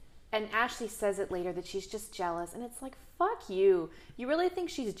this, and Ashley says it later that she's just jealous, and it's like, fuck you. You really think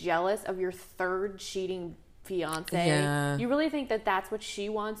she's jealous of your third cheating fiance? Yeah. You really think that that's what she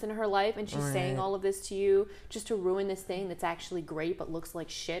wants in her life, and she's saying all of this to you just to ruin this thing that's actually great but looks like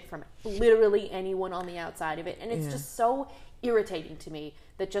shit from literally anyone on the outside of it? And it's just so irritating to me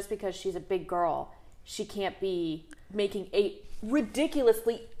that just because she's a big girl, she can't be making a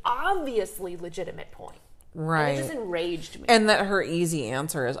ridiculously, obviously legitimate point. Right. And it just enraged me. And that her easy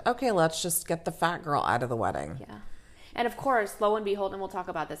answer is, okay, let's just get the fat girl out of the wedding. Yeah. And of course, lo and behold, and we'll talk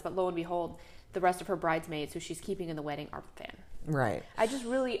about this, but lo and behold, the rest of her bridesmaids who she's keeping in the wedding are thin. Right. I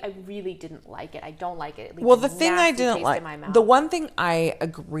really didn't like it. I don't like it. It leaves well, the a thing I nasty didn't taste like, in my mouth. the one thing I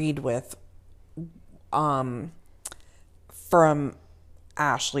agreed with, from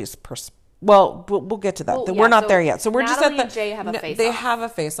Ashley's perspective. Well, we'll get to that. Well, we're not so there yet. So we're Natalie just at and Jay have a face-off. They have a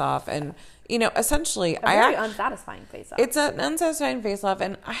face-off, and essentially, a very unsatisfying face-off. It's an unsatisfying face-off,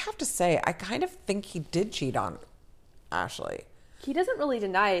 and I have to say, I kind of think he did cheat on Ashley. He doesn't really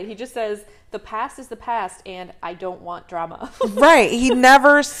deny it. He just says the past is the past, and I don't want drama. Right. He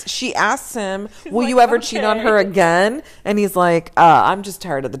never. She asks him, "Will you ever cheat on her again?" And he's like, "I'm just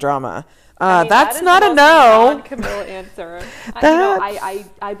tired of the drama." That's not a no. Camille answer.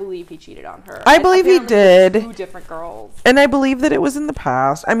 I believe he cheated on her. I believe he did. 2 different girls. And I believe that it was in the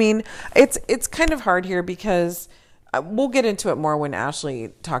past. I mean, it's kind of hard here because we'll get into it more when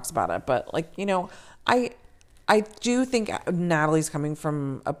Ashley talks about it. But like, you know, I do think Natalie's coming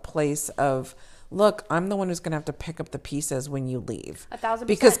from a place of, look, I'm the one who's going to have to pick up the pieces when you leave. 1,000%.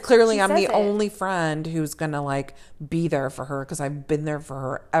 Because clearly I'm the only friend who's going to like be there for her because I've been there for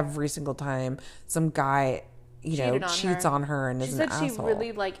her every single time some guy, cheats on her and is an asshole. She said she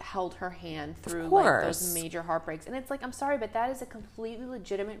really like held her hand through like those major heartbreaks. And it's like, I'm sorry, but that is a completely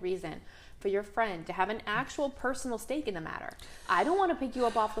legitimate reason for your friend to have an actual personal stake in the matter. I don't want to pick you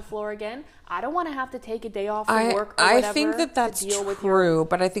up off the floor again. I don't want to have to take a day off from work or whatever. I think that's true,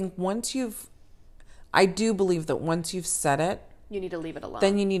 but I think I do believe that once you've said it, you need to leave it alone.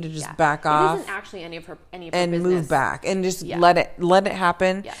 Then you need to just back off. It isn't actually any of her and business. Move back and just let it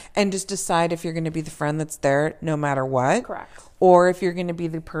happen and just decide if you're going to be the friend that's there no matter what. Correct. Or if you're going to be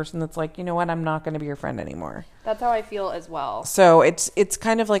the person that's like, you know what, I'm not going to be your friend anymore. That's how I feel as well. So it's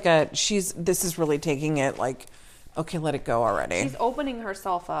kind of like this is really taking it like, okay, let it go already. She's opening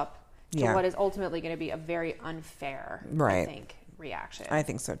herself up to what is ultimately going to be a very unfair, I think, reaction. I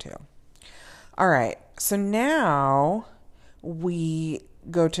think so too. All right. So now we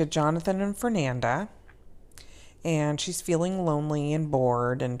go to Jonathan and Fernanda, and she's feeling lonely and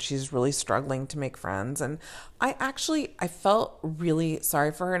bored, and she's really struggling to make friends. And I felt really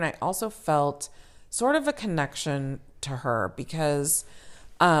sorry for her, and I also felt sort of a connection to her because,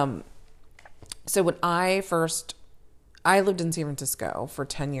 so when I lived in San Francisco for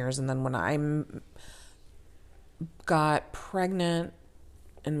 10 years, and then when I got pregnant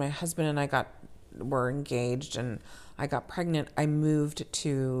and my husband and I were engaged and I got pregnant, I moved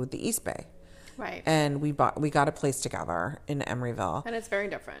to the East Bay. Right. And we got a place together in Emeryville. And it's very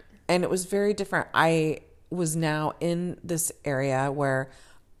different. And it was very different. I was now in this area where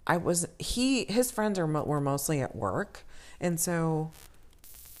his friends were mostly at work. And so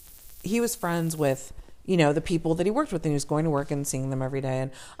he was friends with, the people that he worked with, and he was going to work and seeing them every day. And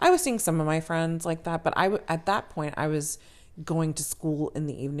I was seeing some of my friends like that, but at that point I was going to school in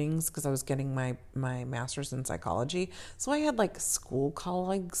the evenings because I was getting my master's in psychology. So I had like school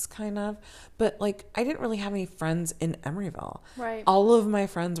colleagues kind of, but like I didn't really have any friends in Emeryville. Right. All of my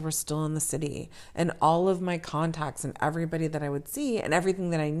friends were still in the city, and all of my contacts and everybody that I would see and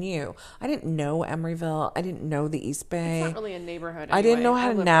everything that I knew. I didn't know Emeryville. I didn't know the East Bay. It's not really a neighborhood anyway. I didn't know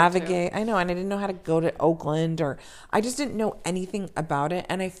how to navigate. I know. And I didn't know how to go to Oakland, or I just didn't know anything about it.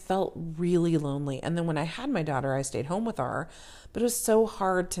 And I felt really lonely. And then when I had my daughter, I stayed home with her. But it was so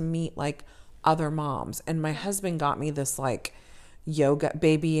hard to meet like other moms. And my husband got me this like yoga,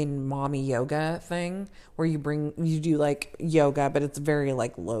 baby and mommy yoga thing where you do like yoga, but it's very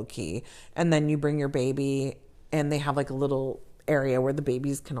like low key. And then you bring your baby and they have like a little area where the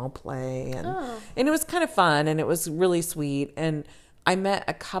babies can all play. And it was kind of fun, and it was really sweet. And I met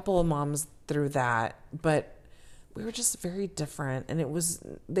a couple of moms through that, but we were just very different, and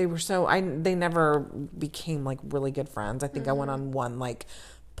they never became like really good friends. I think I went on one like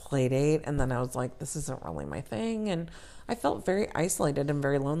play date, and then I was like, this isn't really my thing. And I felt very isolated and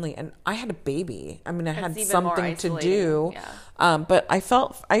very lonely, and I had a baby. I mean, I had something to do. Yeah. But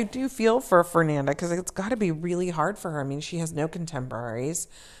I do feel for Fernanda because it's got to be really hard for her. I mean, she has no contemporaries.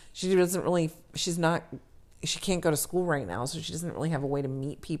 She can't go to school right now, so she doesn't really have a way to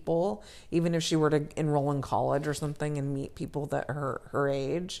meet people, even if she were to enroll in college or something and meet people that are her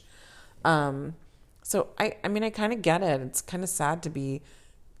age. So I mean, I kind of get it. It's kind of sad to be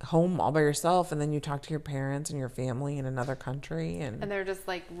home all by yourself, and then you talk to your parents and your family in another country, and they're just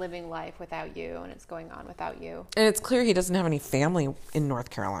like living life without you, and it's going on without you. And it's clear he doesn't have any family in North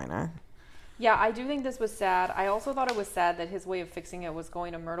Carolina. Yeah, I do think this was sad. I also thought it was sad that his way of fixing it was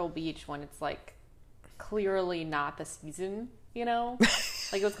going to Myrtle Beach when it's like clearly not the season, like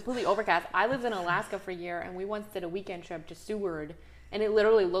it was completely overcast. I lived in Alaska for a year, and we once did a weekend trip to Seward, and it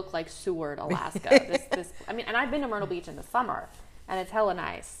literally looked like Seward, Alaska. And I've been to Myrtle Beach in the summer, and it's hella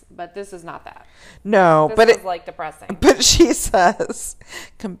nice, but this is not that. No, this is like depressing. But she says,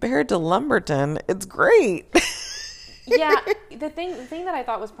 compared to Lumberton, it's great. Yeah, the thing that I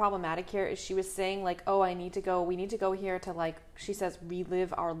thought was problematic here is she was saying like, oh, we need to go here to like, she says,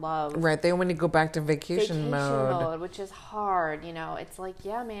 relive our love. Right, they want to go back to vacation mode, which is hard. It's like,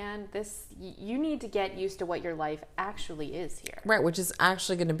 yeah, man, you need to get used to what your life actually is here. Right, which is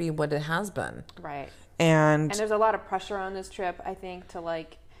actually going to be what it has been. Right. And there's a lot of pressure on this trip, I think, to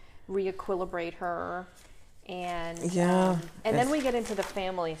like re-equilibrate her. And then we get into the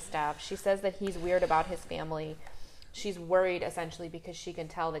family stuff. She says that he's weird about his family. she's worried essentially because she can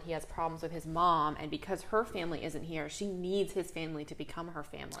tell that he has problems with his mom, and because her family isn't here, she needs his family to become her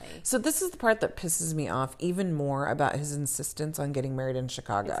family. So this is the part that pisses me off even more about his insistence on getting married in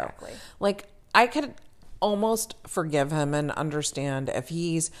Chicago. Exactly. Like, I could almost forgive him and understand if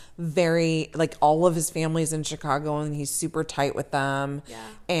he's very, like, all of his family's in Chicago and he's super tight with them. Yeah.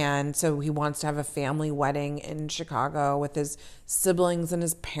 And so he wants to have a family wedding in Chicago with his siblings and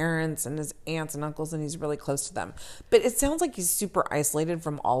his parents and his aunts and uncles, and he's really close to them. But it sounds like he's super isolated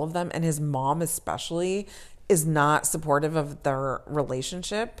from all of them, and his mom especially is not supportive of their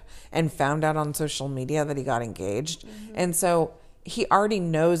relationship and found out on social media that he got engaged. And so he already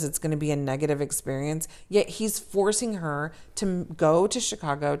knows it's going to be a negative experience, yet he's forcing her to go to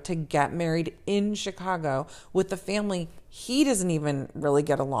Chicago to get married in Chicago with the family he doesn't even really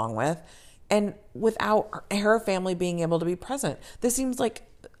get along with, and without her family being able to be present. This seems like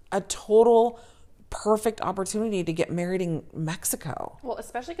a total perfect opportunity to get married in Mexico. Well,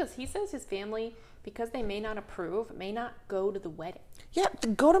 especially because he says his family, because they may not approve, may not go to the wedding. Yeah,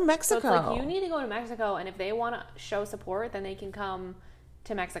 go to So Mexico. it's like, you need to go to Mexico, and if they want to show support, then they can come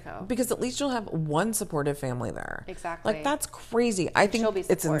to Mexico. Because at least you'll have one supportive family there. Exactly. Like, that's crazy. I think She'll be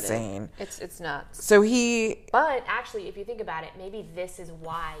it's supported. insane. It's nuts. So he... But actually, if you think about it, maybe this is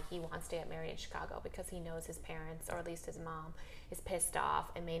why he wants to get married in Chicago, because he knows his parents, or at least his mom, is pissed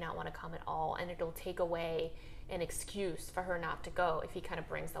off and may not want to come at all, and it'll take away an excuse for her not to go if he kind of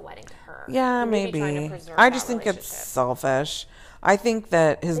brings the wedding to her. Yeah, He may be trying to maybe. preserve I that just think it's relationship. selfish. I think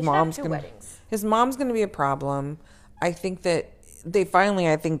that his They should have mom's two gonna weddings. his mom's gonna be a problem. I think that they finally,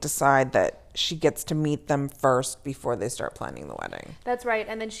 I think, decide that she gets to meet them first before they start planning the wedding. That's right.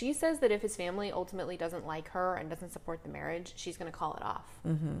 And then she says that if his family ultimately doesn't like her and doesn't support the marriage, she's going to call it off.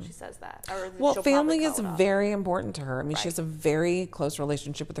 She says that. Or Well, she'll family probably is call it off. very important to her. I mean, she Right. has a very close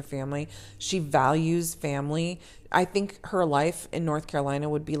relationship with her family. She values family. I think her life in North Carolina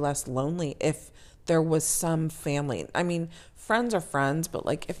would be less lonely if there was some family. I mean, friends are friends, but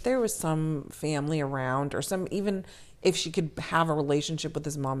like if there was some family around, or some, even if she could have a relationship with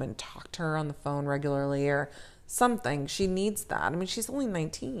his mom and talk to her on the phone regularly or something, she needs that. I mean, she's only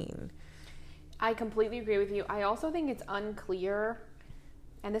 19. I completely agree with you. I also think it's unclear,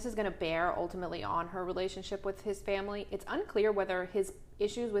 and this is going to bear ultimately on her relationship with his family. It's unclear whether his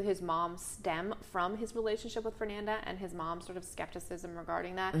issues with his mom stem from his relationship with Fernanda and his mom's sort of skepticism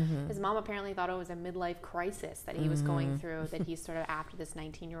regarding that. His mom apparently thought it was a midlife crisis that he was going through, that he's sort of after this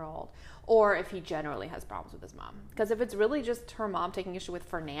 19-year-old, or if he generally has problems with his mom. Because if it's really just her mom taking issue with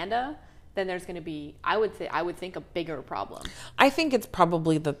Fernanda, then there's going to be, I would think, a bigger problem. I think it's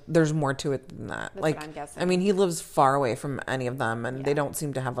probably there's more to it than that. That's like, what I'm guessing. I mean, he lives far away from any of them, and they don't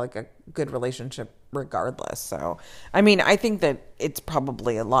seem to have like a good relationship regardless. So, I mean, I think that it's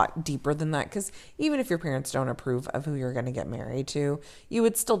probably a lot deeper than that, because even if your parents don't approve of who you're going to get married to, you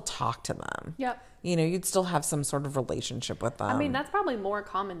would still talk to them. Yep. You know, you'd still have some sort of relationship with them. I mean, that's probably more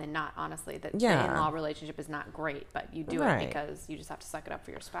common than not, honestly, that the Yeah. in-law relationship is not great, but you do Right. it because you just have to suck it up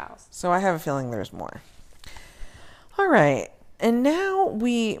for your spouse. So I have a feeling there's more. All right. And now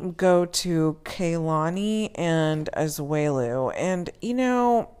we go to Kaylani and Azuelu. And, you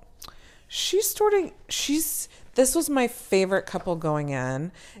know, this was my favorite couple going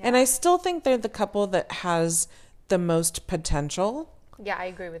in. Yeah. And I still think they're the couple that has the most potential. Yeah, I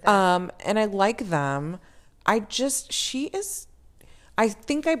agree with that. And I like them. I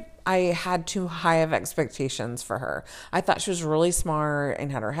think I had too high of expectations for her. I thought she was really smart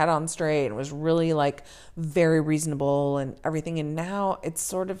and had her head on straight and was really like very reasonable and everything. And now it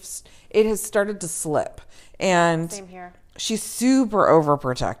has started to slip. And Same here. She's super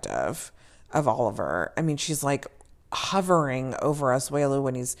overprotective of Oliver. I mean, she's like hovering over Asuelu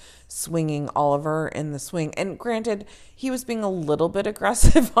when he's swinging Oliver in the swing. And granted, he was being a little bit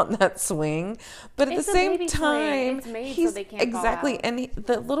aggressive on that swing, but at It's the a same baby time, swing. It's made so he's they can't fall exactly. out. And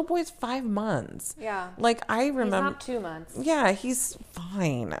the little boy's 5 months. Yeah. Like I He's remember. not 2 months. Yeah, he's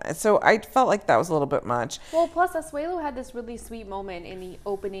fine. So I felt like that was a little bit much. Well, plus Asuelu had this really sweet moment in the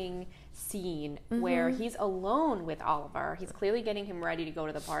opening scene where he's alone with Oliver. He's clearly getting him ready to go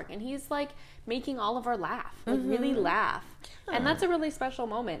to the park, and he's like making Oliver laugh, like really laugh. And that's a really special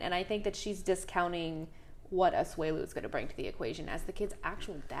moment. And I think that she's discounting what Asuelu is going to bring to the equation as the kid's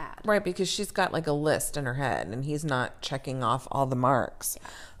actual dad. Right, because she's got like a list in her head and he's not checking off all the marks.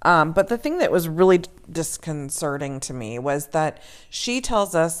 But the thing that was really disconcerting to me was that she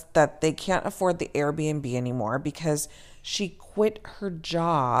tells us that they can't afford the Airbnb anymore because she quit her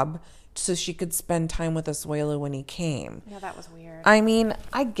job so she could spend time with Asuelu when he came. Yeah, that was weird. I mean,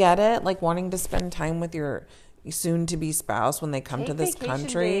 I get it, like wanting to spend time with your soon-to-be spouse when they come to this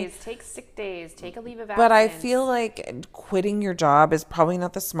country. Days, take sick days, take a leave of absence. But I feel like quitting your job is probably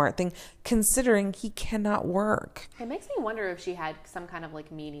not the smart thing, considering he cannot work. It makes me wonder if she had some kind of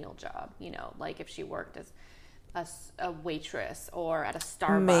like menial job, like if she worked as a waitress or at a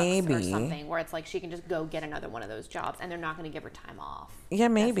Starbucks or something, where it's like she can just go get another one of those jobs and they're not going to give her time off. Yeah,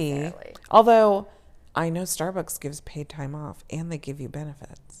 maybe. Although I know Starbucks gives paid time off and they give you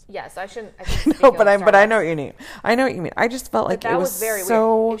benefits. Yes, I shouldn't. No, but I know what you mean. I know what you mean. I just felt like it was very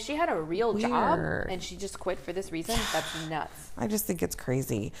so weird. If she had a real job and she just quit for this reason, that's nuts. I just think it's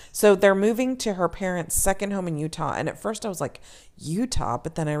crazy. So they're moving to her parents' second home in Utah, and at first I was like, Utah,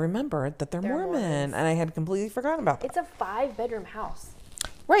 but then I remembered that they're Mormon, and I had completely forgotten about that. It's a 5-bedroom house.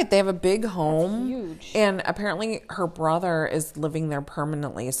 Right, they have a big home. That's huge. And apparently her brother is living there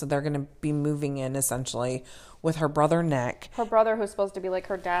permanently, so they're going to be moving in essentially with her brother Nick. Her brother, who's supposed to be like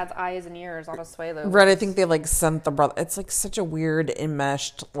her dad's eyes and ears on Asuelo. Right, I think they like sent the brother. It's like such a weird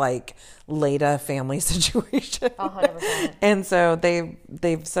enmeshed like Leda family situation. 100%. And so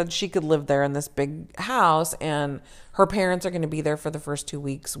they've said she could live there in this big house, and her parents are going to be there for the first 2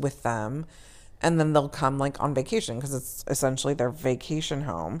 weeks with them. And then they'll come like on vacation because it's essentially their vacation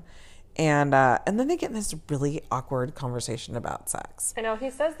home. And then they get in this really awkward conversation about sex. I know. He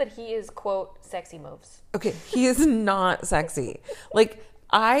says that he is, quote, sexy moves. Okay, he is not sexy. Like,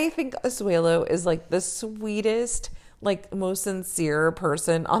 I think Asuelo is like the sweetest, like most sincere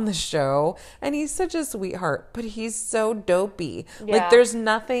person on the show. And he's such a sweetheart, but he's so dopey. Yeah. Like, there's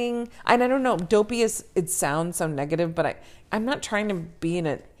nothing, and I don't know, dopey it sounds so negative, but I'm not trying to be in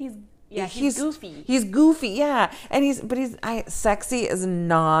it. He's goofy. He's goofy, yeah. And sexy is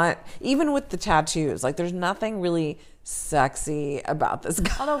not, even with the tattoos, like there's nothing really sexy about this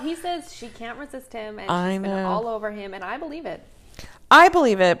guy. Although he says she can't resist him and she's been all over him, and I believe it. I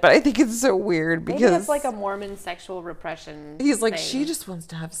believe it, but I think it's so weird because maybe it's like a Mormon sexual repression. He's like, thing. She just wants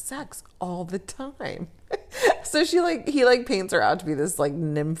to have sex all the time. So he paints her out to be this like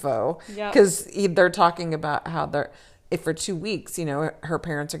nympho. Yeah. Because they're talking about how if for 2 weeks, her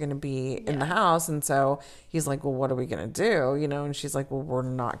parents are going to be in the house. And so he's like, well, what are we going to do? And she's like, well, we're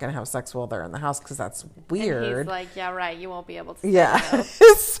not going to have sex while they're in the house because that's weird. And he's like, yeah, right. You won't be able to see Yeah.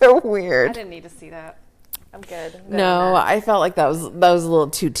 It's so weird. I didn't need to see that. I'm good. No, I felt like that was a little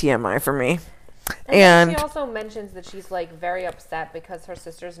too TMI for me. And she also mentions that she's like very upset because her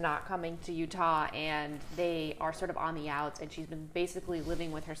sister's not coming to Utah and they are sort of on the outs, and she's been basically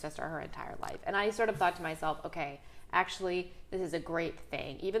living with her sister her entire life. And I sort of thought to myself, okay, actually, this is a great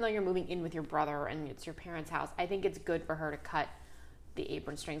thing. Even though you're moving in with your brother and it's your parents' house, I think it's good for her to cut the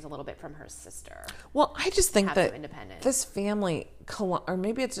apron strings a little bit from her sister. Well, I just think that independent. This family, or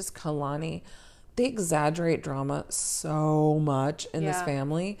maybe it's just Kalani, they exaggerate drama so much in this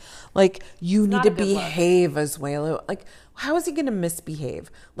family. Like, you need to behave, Asuelo. Like, how is he going to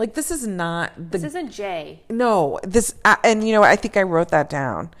misbehave? Like, this is not This isn't Jay. No, and I think I wrote that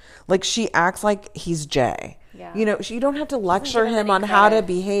down. Like, she acts like he's Jay. Yeah. You don't have to lecture him on how to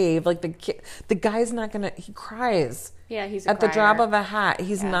behave. Like, the guy's not going to, he cries. Yeah, he's a at the drop of a hat.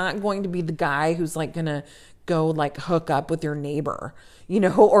 He's not going to be the guy who's like going to go like hook up with your neighbor,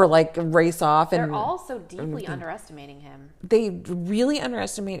 or like race off. They're all so deeply underestimating him. They really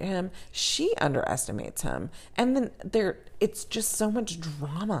underestimate him. She underestimates him. And then it's just so much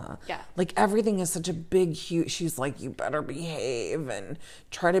drama. Yeah. Like, everything is such a big, huge, she's like, you better behave and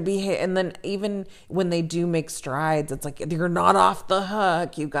try to behave. And then even when they do make strides, it's like, you're not off the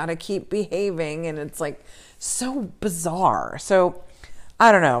hook. You got to keep behaving. And it's like so bizarre. So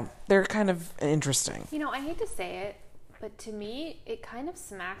I don't know. They're kind of interesting. I hate to say it, but to me, it kind of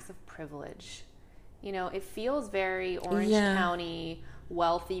smacks of privilege. It feels very Orange County,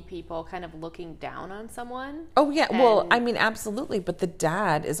 wealthy people kind of looking down on someone. Oh, yeah. Well, I mean, absolutely. But the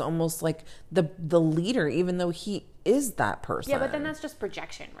dad is almost like the leader, even though he is that person. Yeah, but then that's just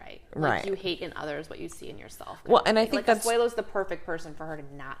projection, right? Like, right. You hate in others what you see in yourself. Well, and I think that's Asuelo's the perfect person for her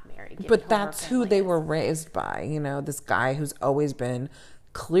to not marry. But that's who they were raised by. This guy who's always been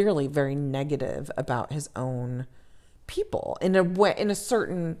clearly very negative about his own people in a way, to a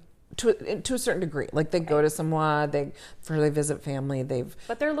certain degree. Like, they go to Samoa, they visit family,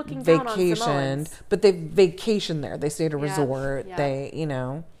 but they're looking down on Samoans. But they vacation there. They stay at a resort. Yeah. They,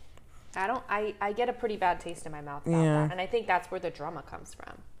 I get a pretty bad taste in my mouth about that, and I think that's where the drama comes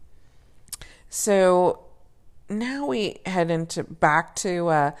from. So now we head back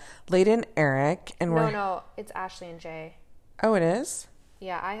to Leda and Eric, and no, it's Ashley and Jay. Oh, it is?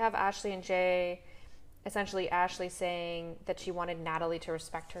 Yeah, I have Ashley and Jay. Essentially, Ashley saying that she wanted Natalie to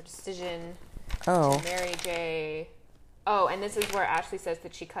respect her decision to marry Jay. Oh, and this is where Ashley says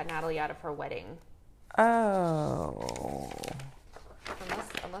that she cut Natalie out of her wedding Oh.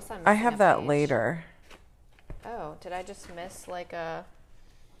 Unless I'm I missing have a that page. later. Oh, did I just miss like a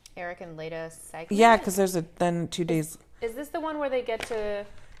Eric and Leda segment? Yeah, because there's then 2 days. Is this the one where they get to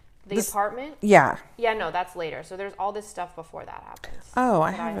the This- apartment? Yeah. Yeah, no, that's later. So there's all this stuff before that happens. Oh,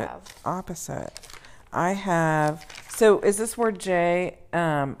 I that have it opposite. I have. So is this where Jay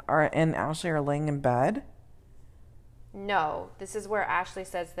and Ashley are laying in bed? No, this is where Ashley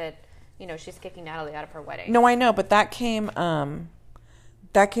says that, you know, she's kicking Natalie out of her wedding. No, I know, but that came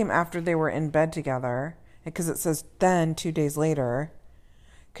after they were in bed together, because it says then 2 days later,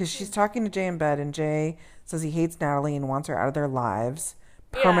 because she's talking to Jay in bed, and Jay says he hates Natalie and wants her out of their lives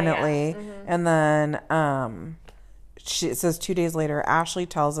permanently. And then it says 2 days later, Ashley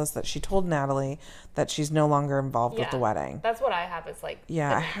tells us that she told Natalie that she's no longer involved with the wedding. That's what I have. It's like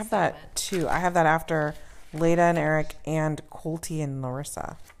Yeah, I have that too. I have that after Leda and Eric and Colty and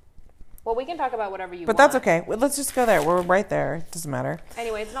Larissa. Well, we can talk about whatever you want. But that's okay. Well, let's just go there. We're right there. It doesn't matter.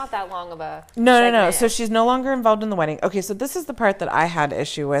 Anyway, it's not that long of a No. segment. So she's no longer involved in the wedding. Okay, so this is the part that I had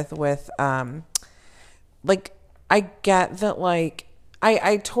issue with like, I get that, like,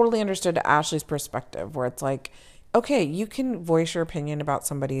 I totally understood Ashley's perspective, where it's like, okay, you can voice your opinion about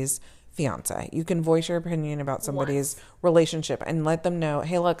somebody's fiance. You can voice your opinion about somebody's relationship and let them know,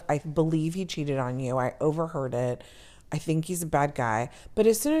 hey, look, I believe he cheated on you. I overheard it. I think he's a bad guy. But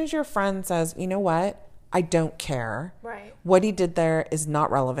as soon as your friend says, you know what? I don't care. Right. What he did there is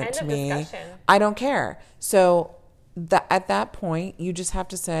not relevant End to of me. discussion. I don't care. So at that point, you just have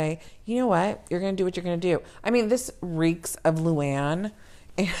to say, you know what? You're going to do what you're going to do. I mean, this reeks of Luann.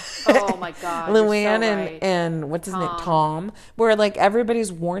 Oh my God. Luann you're so right. and what's his name? Tom. Where like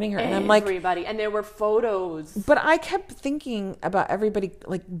everybody's warning her. And I'm like, everybody. And there were photos. but I kept thinking about everybody,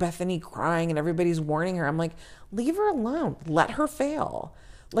 like Bethany crying and everybody's warning her. I'm like, leave her alone. Let her fail.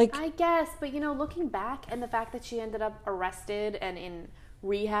 Like, I guess, but you know, looking back and the fact that she ended up arrested and in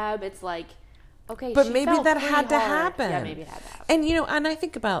rehab, it's like, okay, but she maybe fell that pretty had to hard. happen. Yeah, maybe it had to happen. And you know, and I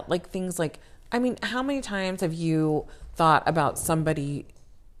think about like things like, I mean, how many times have you thought about somebody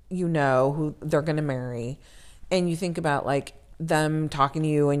you know who they're going to marry, and you think about like them talking to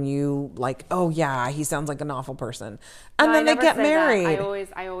you and you like, oh yeah, he sounds like an awful person, and No, then I they get never said that.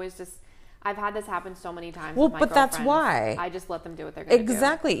 married. I always just, I've had this happen so many times. Well, with my but that's girlfriends. why. I just let them do what they're going to do.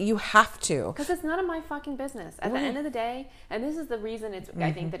 Exactly, you have to. Because it's none of my fucking business. At the end of the day, and this is the reason it's,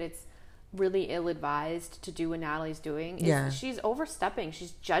 I think that it's really ill-advised to do what Natalie's doing. Is she's overstepping.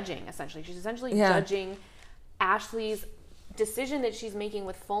 She's judging, essentially. She's essentially judging Ashley's decision that she's making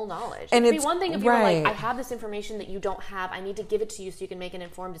with full knowledge. And It'd it's be one thing if you were like, right. I have this information that you don't have. I need to give it to you so you can make an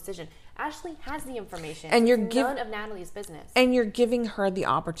informed decision. Ashley has the information. And you're none of Natalie's business. And you're giving her the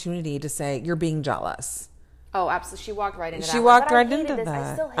opportunity to say you're being jealous. Oh, absolutely. She walked right into that. She one. walked But I right hated into this.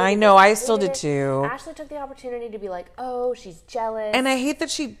 that. still I hated know, this. I still hated did it. too. Ashley took the opportunity to be like, oh, she's jealous. And I hate that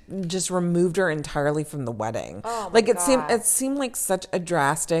she just removed her entirely from the wedding. Oh my like God. it seemed like such a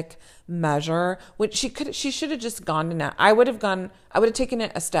drastic measure. Which she should have just gone to I would have taken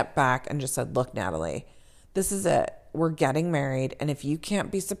it a step back and just said, look, Natalie, this is it. We're getting married, and if you can't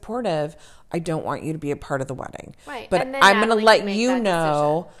be supportive, I don't want you to be a part of the wedding. Right. But And then I'm going to Natalie let can make you that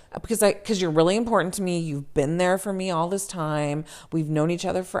know because you're really important to me. You've been there for me all this time. We've known each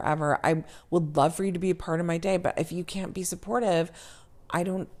other forever. I would love for you to be a part of my day, but if you can't be supportive,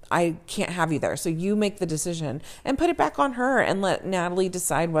 I can't have you there. So you make the decision and put it back on her and let Natalie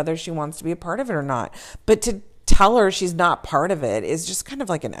decide whether she wants to be a part of it or not. But to tell her she's not part of it is just kind of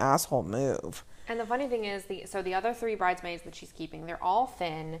like an asshole move. And the funny thing is, the other three bridesmaids that she's keeping, they're all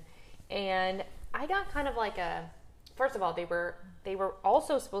thin, and I got kind of like a. First of all, they were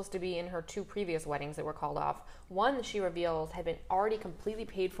also supposed to be in her two previous weddings that were called off. One, she reveals, had been already completely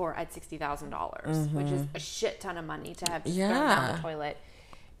paid for at $60,000, which is a shit ton of money to have just thrown down the toilet.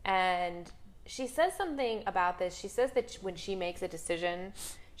 And she says something about this. She says that when she makes a decision,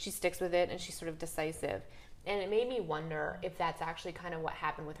 she sticks with it, and she's sort of decisive. And it made me wonder if that's actually kind of what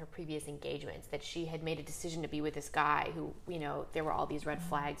happened with her previous engagements, that she had made a decision to be with this guy who, you know, there were all these red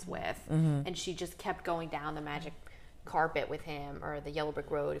flags with, and she just kept going down the magic carpet with him, or the yellow brick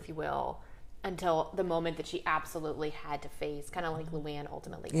road, if you will, until the moment that she absolutely had to face, kind of like Luann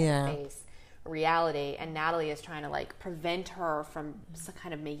ultimately had to face reality. And Natalie is trying to like prevent her from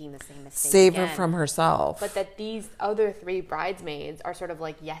kind of making the same mistake Save again. her from herself. But that these other three bridesmaids are sort of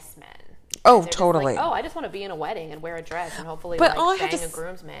like yes men. Oh, They're totally. just like, I just want to be in a wedding and wear a dress and hopefully But all I like had bang to a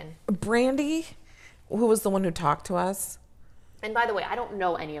groomsman. Brandy, who was the one who talked to us. And by the way, I don't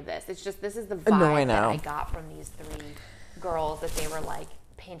know any of this. It's just this is the No, I vibe that know. I got from these three girls, that they were like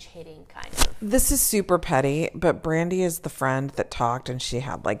pinch hitting kind of. This is super petty, but Brandy is the friend that talked, and she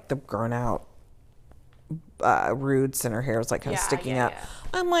had like the grown out roots and her hair was like kind of sticking up. Yeah.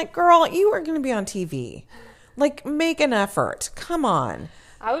 I'm like, girl, you are going to be on TV. Like, make an effort. Come on.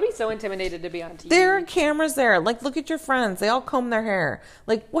 I would be so intimidated to be on TV. There are cameras there. Like, look at your friends. They all comb their hair.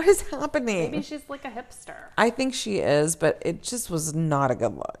 Like, what is happening? Maybe she's like a hipster. I think she is, but it just was not a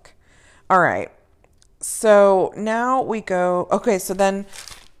good look. All right. So now we go. Okay, so then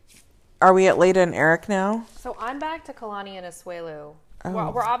are we at Leda and Eric now? So I'm back to Kalani and Asuelu.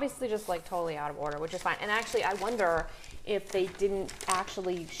 Oh. We're obviously just like totally out of order, which is fine. And actually, I wonder if they didn't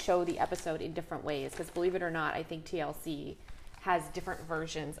actually show the episode in different ways. Because believe it or not, I think TLC has different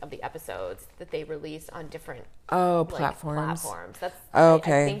versions of the episodes that they release on different platforms. That's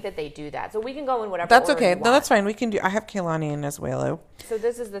okay. I think that they do that. So we can go in whatever. That's order okay. you No, want. that's fine. We can do. I have Kehlani and Asuelu. So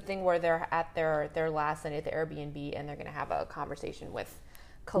this is the thing where they're at their last night at the Airbnb, and they're going to have a conversation with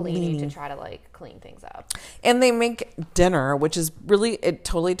Kalini to try to like clean things up. And they make dinner, which is really, it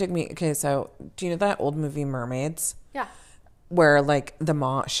totally took me. Okay, so do you know that old movie Mermaids? Yeah. Where like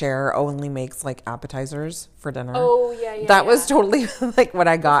the Cher only makes like appetizers for dinner. Oh yeah. That was totally like what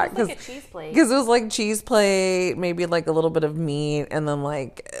I got. It was like a cheese plate. Because it was like cheese plate, maybe like a little bit of meat, and then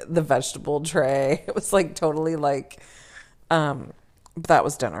like the vegetable tray. It was like totally like, that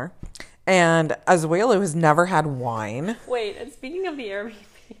was dinner. And Asuelu has never had wine. Wait, and speaking of the Airbnb,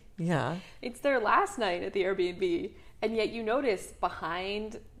 Yeah. it's their last night at the Airbnb, and yet you notice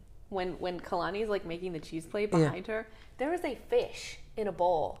behind when Kalani's like making the cheese plate behind her, there is a fish in a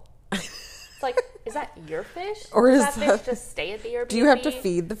bowl. It's like, is that your fish? Or Does is that that- fish just stay at the Airbnb? Do you have to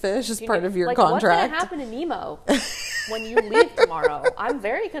feed the fish as part of your like, contract? What's going to happen to Nemo when you leave tomorrow? I'm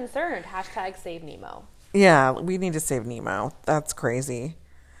very concerned. #save Nemo. Yeah, we need to save Nemo. That's crazy.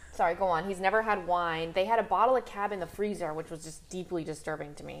 Sorry, go on. He's never had wine. They had a bottle of Cab in the freezer, which was just deeply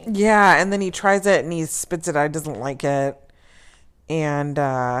disturbing to me. Yeah, and then he tries it and he spits it out. He doesn't like it. And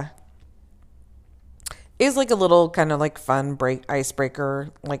is like a little kind of like fun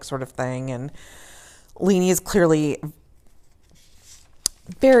icebreaker like sort of thing. And Leanie is clearly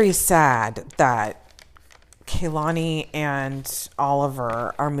very sad that Kehlani and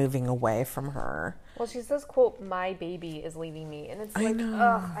Oliver are moving away from her. Well, she says, quote, "My baby is leaving me." And it's like,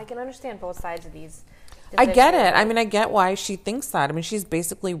 I can understand both sides of these I get decisions. it. I mean, I get why she thinks that. I mean, she's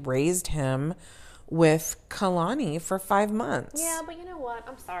basically raised him with Kalani for 5 months. Yeah, but you know what?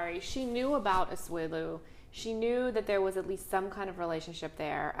 I'm sorry. She knew about Asuelu. She knew that there was at least some kind of relationship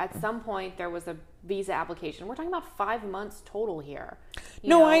there. At some point, there was a visa application. We're talking about 5 months total here.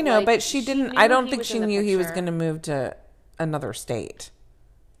 No, I know, like, but she didn't. knew I don't he think was she in the knew he was picture. going to move to another state.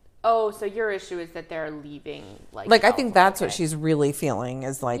 Oh, so your issue is that they're leaving, like I think that's what okay. she's really feeling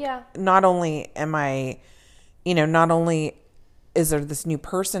is like, Yeah. not only am I, not only is there this new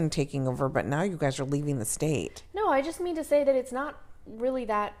person taking over, but now you guys are leaving the state. No, I just mean to say that it's not really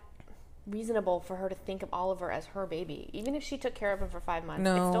that reasonable for her to think of Oliver as her baby. Even if she took care of him for 5 months,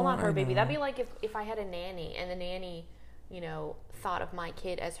 No, it's still not her I baby. know. That'd be like if I had a nanny and the nanny, thought of my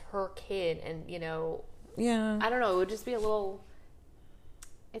kid as her kid and, Yeah. I don't know, it would just be a little...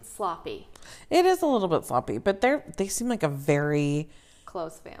 It's sloppy. It is a little bit sloppy, but they seem like a very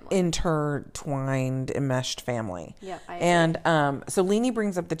Close family. intertwined, enmeshed family. Yeah, I agree. And so Leanie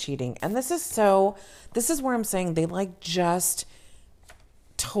brings up the cheating, and this is where I'm saying they like just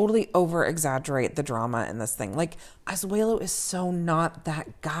totally over exaggerate the drama in this thing. Like Asuelu is so not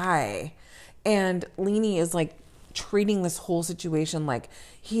that guy, and Leanie is like treating this whole situation like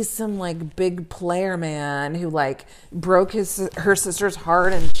he's some like big player man who like broke her sister's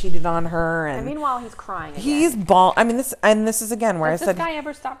heart and cheated on her, and meanwhile, he's crying again. he's I mean, this is again where Does I this said guy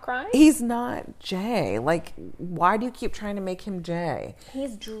ever stop crying? he's not Jay. Like, why do you keep trying to make him Jay?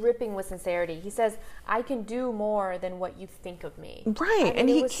 He's dripping with sincerity. He says, "I can do more than what you think of me." Right, I mean, and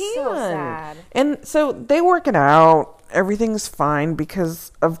it he was can. so sad. And so they work it out. Everything's fine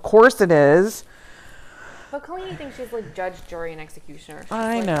because, of course, it is. But Kalini thinks she's like judge, jury, and executioner. She's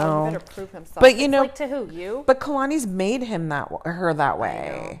I like, know. Oh, he better prove himself. But, you It's know- like to who? You? But Kalani's made him her that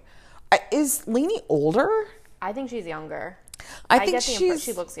way. Is Leanie older? I think she's younger. I think get the impression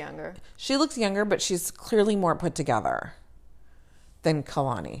she looks younger. She looks younger, but she's clearly more put together than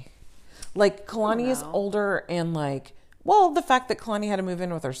Kalani. Like, Kalani is know. older and like, well, the fact that Kalani had to move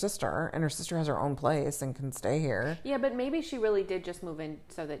in with her sister and her sister has her own place and can stay here. Yeah, but maybe she really did just move in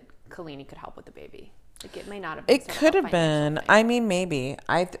so that Kalini could help with the baby. Like it may not have been. It could have been. I mean, maybe.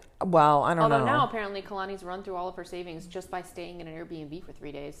 I don't Although know. now apparently Kalani's run through all of her savings just by staying in an Airbnb for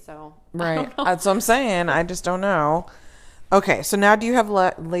 3 days. So I Right. don't know. That's what I'm saying. I just don't know. Okay, so now do you have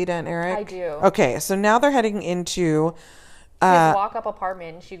Leda and Eric? I do. Okay, so now they're heading into... She has a walk-up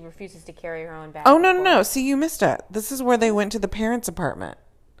apartment and she refuses to carry her own bag. Oh, no, of no, no. clothes. See, you missed it. This is where they went to the parents' apartment.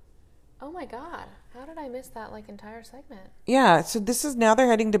 Oh my God. How did I miss that like entire segment? Yeah, so this is now they're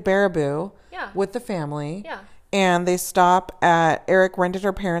heading to Baraboo with the family. Yeah. And they stop at Eric rented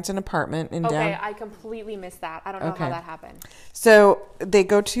her parents an apartment in Okay, I completely missed that. I don't know how that happened. So they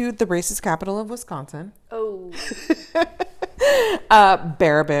go to the racist capital of Wisconsin. Oh.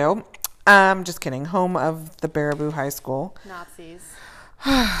 Baraboo. Just kidding. Home of the Baraboo High School. Nazis.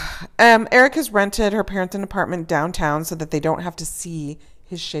 Eric has rented her parents an apartment downtown so that they don't have to see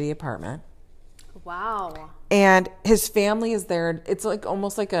his shitty apartment. Wow. And his family is there. It's like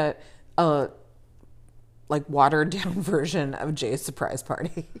almost like a like watered down version of Jay's surprise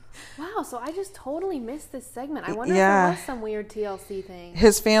party. Wow, so I just totally missed this segment. I wonder if there was some weird TLC thing.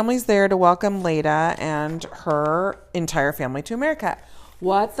 His family's there to welcome Leda and her entire family to America.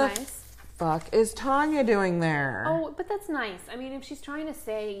 What the fuck is Tanya doing there? Oh, but that's nice. I mean, if she's trying to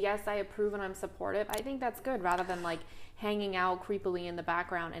say, yes, I approve and I'm supportive, I think that's good rather than like hanging out creepily in the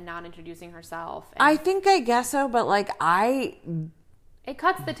background and not introducing herself. I guess so, but like it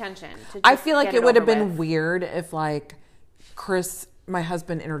cuts the tension. I feel like it would have been weird if like Chris, my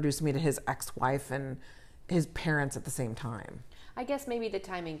husband, introduced me to his ex-wife and his parents at the same time. I guess maybe the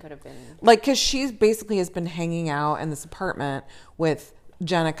timing could have been like, because she basically has been hanging out in this apartment with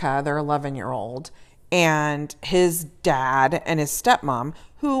Jenica, their 11-year-old, and his dad and his stepmom,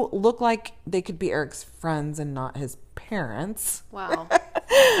 who look like they could be Eric's friends and not his parents. Wow.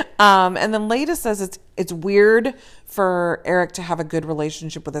 And then Leda says it's weird for Eric to have a good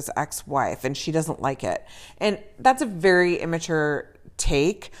relationship with his ex-wife, and she doesn't like it. And that's a very immature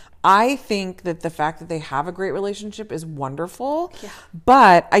take. I think that the fact that they have a great relationship is wonderful. Yeah.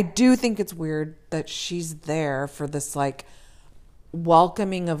 But I do think it's weird that she's there for this like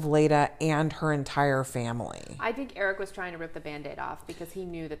welcoming of Leda and her entire family. I think Eric was trying to rip the Band-Aid off because he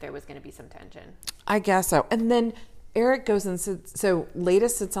knew that there was going to be some tension. I guess so. And then Eric goes and sits. So Leda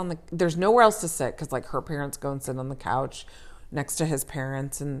sits on there's nowhere else to sit because like her parents go and sit on the couch next to his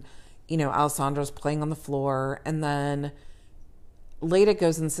parents, and you know Alessandro's playing on the floor, and then Leda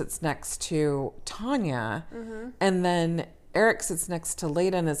goes and sits next to Tanya, and then Eric sits next to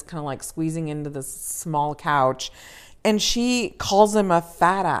Leda and is kind of like squeezing into this small couch. And she calls him a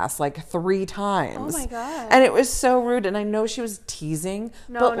fat ass like 3 times. Oh my God. And it was so rude. And I know she was teasing.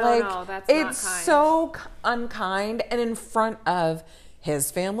 No, it's that's not kind. so unkind. And in front of his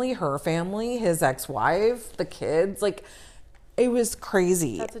family, her family, his ex-wife, the kids. Like, it was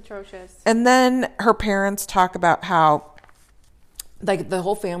crazy. That's atrocious. And then her parents talk about how, like, the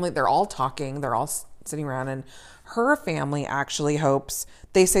whole family, they're all talking. They're all sitting around. And her family actually hopes,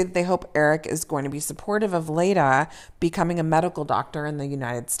 they say that they hope Eric is going to be supportive of Leda becoming a medical doctor in the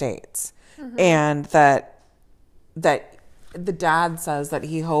United States. And that the dad says that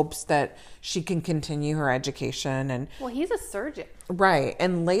he hopes that she can continue her education. And well, he's a surgeon. Right.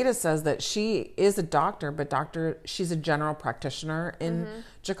 And Leda says that she is a doctor, but she's a general practitioner in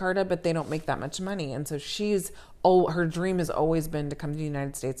Jakarta, but they don't make that much money. And so her dream has always been to come to the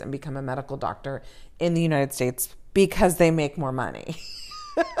United States and become a medical doctor in the United States because they make more money.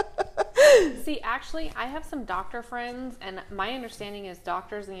 See, actually, I have some doctor friends, and my understanding is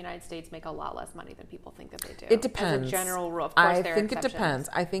doctors in the United States make a lot less money than people think that they do. It depends. As a general rule. Of course, I think it depends.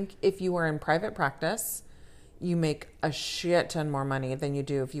 I think if you are in private practice, you make a shit ton more money than you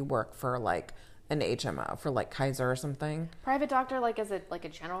do if you work for like an HMO, for like Kaiser or something. Private doctor, like as a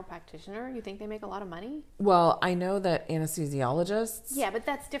general practitioner, you think they make a lot of money? Well, I know that anesthesiologists. Yeah, but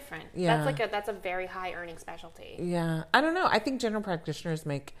that's different. Yeah. That's a very high earning specialty. Yeah. I don't know. I think general practitioners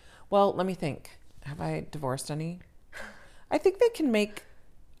make, well, let me think. Have I divorced any? I think they can make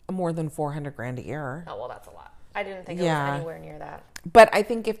more than $400,000 a year. Oh, well, that's a lot. I didn't think it was anywhere near that. But I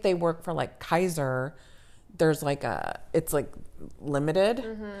think if they work for like Kaiser, there's like it's like limited.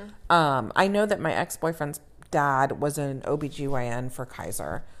 I know that my ex-boyfriend's dad was an OBGYN for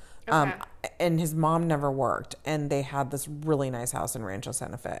Kaiser. Okay. And his mom never worked, and they had this really nice house in Rancho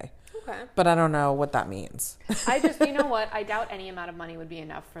Santa Fe. Okay. But I don't know what that means. You know what? I doubt any amount of money would be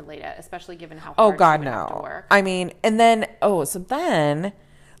enough for Leda, especially given how hard she would have to work. I mean, and then,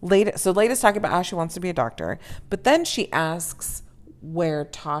 Leda's talking about how she wants to be a doctor, but then she asks where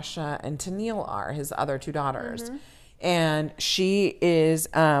Tasha and Tennille are, his other 2 daughters. And she is,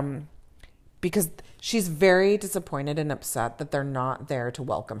 because she's very disappointed and upset that they're not there to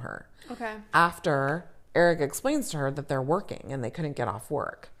welcome her. Okay. After Eric explains to her that they're working and they couldn't get off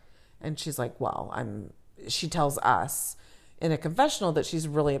work. And she's like, well, she tells us in a confessional that she's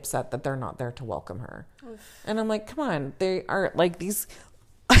really upset that they're not there to welcome her. Oof. And I'm like, come on, they are like these,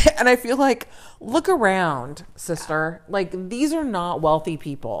 And I feel like, look around, sister. Like, these are not wealthy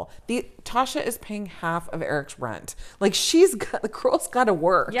people. Tasha is paying half of Eric's rent. Like, the girl's got to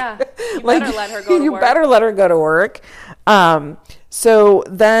work. Yeah. You Like, better let her go to you work. better let her go to work. So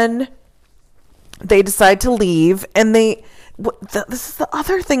then they decide to leave, and this is the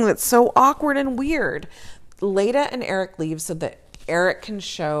other thing that's so awkward and weird. Leda and Eric leave so that Eric can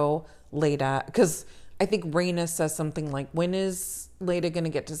show Leda, because I think Raina says something like, when is Leda going to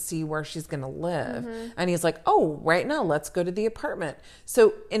get to see where she's going to live? And he's like, oh, right now, let's go to the apartment.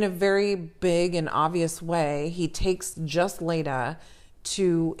 So in a very big and obvious way, he takes just Leda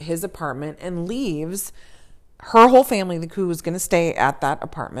to his apartment and leaves her whole family, who was going to stay at that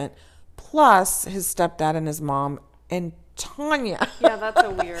apartment, plus his stepdad and his mom and Tanya. Yeah, that's a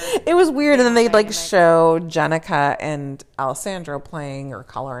weird. It was weird. And then they'd like dynamic. show Jenica and Alessandro playing or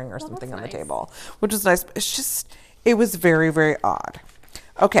coloring or something on that's the nice. table, which was nice. It's just, it was very, very odd.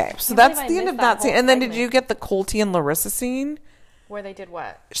 Okay, so Can't that's believe I the end missed of that that scene. whole And then did segment. you get the Colty and Larissa scene? Where they did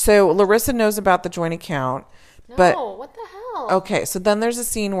what? So Larissa knows about the joint account, but No, what the hell? okay, so then there's a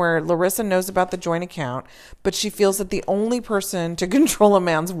scene where Larissa knows about the joint account, but she feels that the only person to control a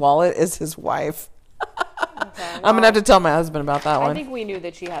man's wallet is his wife. Okay, I'm gonna have to tell my husband about that I one. think we knew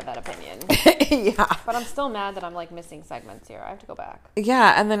that she had that opinion. Yeah. But I'm still mad that I'm like missing segments here. I have to go back.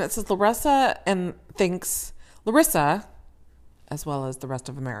 Yeah, and then it says Larissa as well as the rest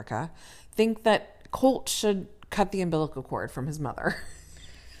of America, think that Colt should cut the umbilical cord from his mother.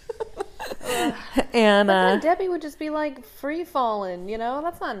 And Then Debbie would just be like free falling, you know?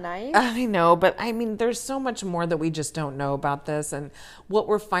 That's not nice. I know, but I mean, there's so much more that we just don't know about this, and what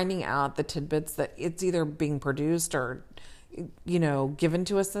we're finding out, the tidbits that it's either being produced or, you know, given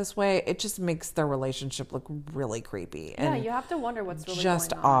to us this way, it just makes their relationship look really creepy. Yeah, And you have to wonder what's really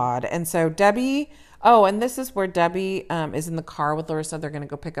just going on. odd. And so Debbie, and this is where Debbie is in the car with Larissa. They're going to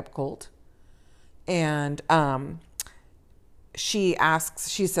go pick up Colt. And she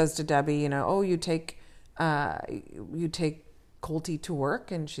says to Debbie, you know, oh, you take Colty to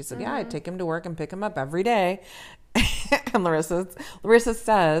work? And she said, yeah, I take him to work and pick him up every day. And Larissa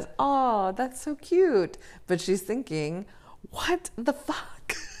says, oh, that's so cute. But she's thinking, what the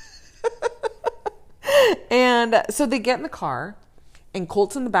fuck? And so they get in the car, and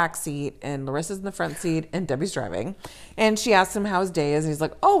Colt's in the back seat, and Larissa's in the front seat, and Debbie's driving. And she asks him how his day is, and he's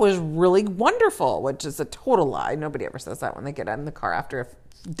like, oh, it was really wonderful, which is a total lie. Nobody ever says that when they get in the car after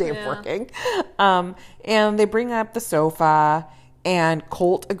a day of working. And they bring up the sofa, and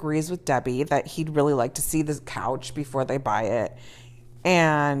Colt agrees with Debbie that he'd really like to see this couch before they buy it.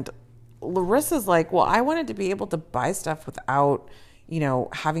 And Larissa's like, well, I wanted to be able to buy stuff without, you know,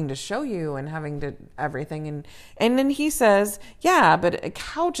 having to show you and having to everything. And then he says, yeah, but a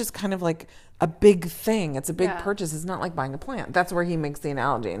couch is kind of like a big thing. It's a big purchase. It's not like buying a plant. That's where he makes the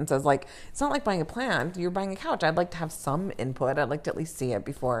analogy and says, like, it's not like buying a plant. You're buying a couch. I'd like to have some input. I'd like to at least see it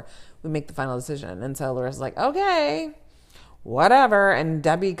before we make the final decision. And so Larissa's like, okay, whatever. And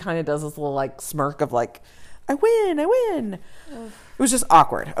Debbie kind of does this little like smirk of like, I win. It was just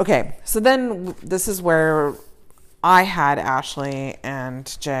awkward. Okay. So then this is where I had Ashley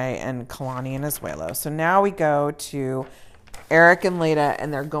and Jay and Kalani and Azuelo. So now we go to Eric and Leda,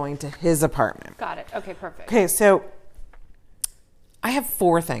 and they're going to his apartment. Got it. Okay, perfect. Okay, so I have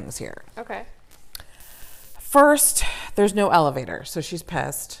 4 things here. Okay. First, there's no elevator, so she's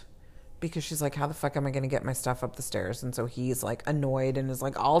pissed because she's like, how the fuck am I going to get my stuff up the stairs? And so he's like annoyed and is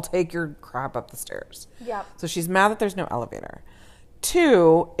like, I'll take your crap up the stairs. Yep. So she's mad that there's no elevator.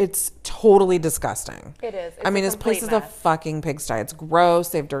 2, it's totally disgusting. It is. It's I mean, a this place complete is a mess. fucking pigsty. It's gross.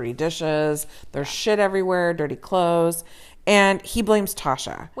 They have dirty dishes. There's shit everywhere, dirty clothes. And he blames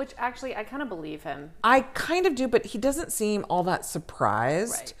Tasha. Which actually, I kind of believe him. I kind of do, but he doesn't seem all that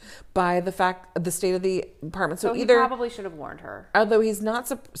surprised by the state of the apartment. So he either, probably should have warned her. although he's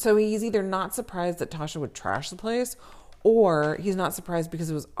not, so he's either not surprised that Tasha would trash the place, or he's not surprised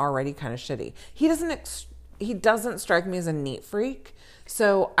because it was already kind of shitty. He doesn't strike me as a neat freak.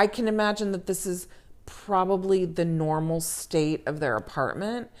 So I can imagine that this is probably the normal state of their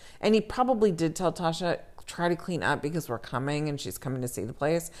apartment. And he probably did tell Tasha, try to clean up because we're coming and she's coming to see the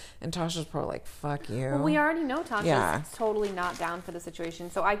place. And Tasha's probably like, fuck you. Well, we already know Tasha's Yeah. totally not down for the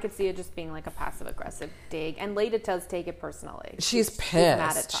situation. So I could see it just being like a passive aggressive dig. And Leda does take it personally. She's She's mad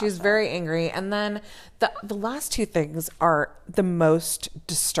at pissed. She's Tasha. very angry. And then the last 2 things are the most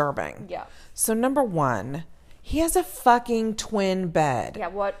disturbing. Yeah. So number 1, he has a fucking twin bed. Yeah,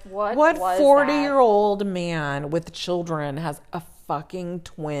 what was 40-year-old man with children has a fucking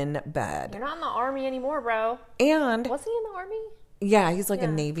twin bed? You're not in the army anymore, bro. And Was he in the army? yeah, he's like a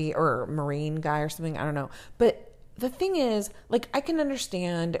Yeah. Navy or Marine guy or something. I don't know. But the thing is, like, I can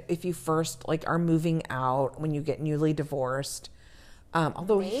understand if you first, like, are moving out when you get newly divorced.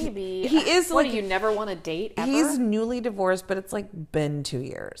 Although Maybe. he is What, like, do you never want to date ever? he's newly divorced, but it's like been 2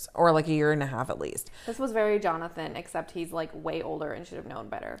 years or like a year and a half at least. This was very Jonathan, except he's like way older and should have known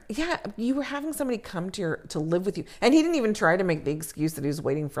better. Yeah, you were having somebody come to live with you, and he didn't even try to make the excuse that he was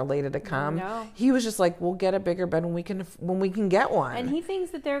waiting for Leda to come. No. He was just like, "We'll get a bigger bed when we can get one." And he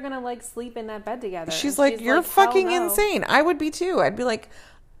thinks that they're gonna like sleep in that bed together. She's And like, "You're "Hell fucking no." insane." I would be too. I'd be like,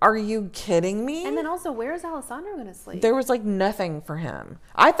 "Are you kidding me?" And then also, where's Alessandro gonna sleep? There was like nothing for him.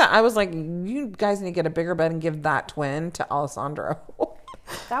 I was like, "You guys need to get a bigger bed and give that twin to Alessandro."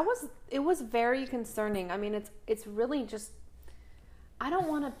 It was very concerning. I mean, it's really just, I don't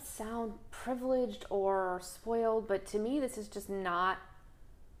want to sound privileged or spoiled, but to me, this is just not.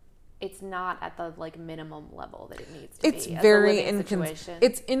 It's not at the like minimum level that it needs to It's be. very situation.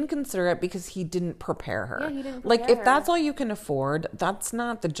 it's inconsiderate because he didn't prepare her. Yeah, he didn't like prepare if that's her. all you can afford, that's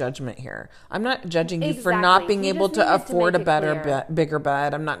not the judgment here. I'm not judging you for not Exactly. being He able just to needed to afford a make it better clear. bigger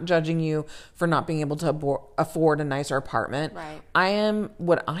bed. I'm not judging you for not being able to afford a nicer apartment. Right.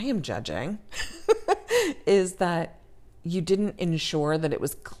 What I am judging is that you didn't ensure that it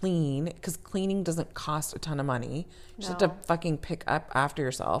was clean, because cleaning doesn't cost a ton of money. You just have to No. fucking pick up after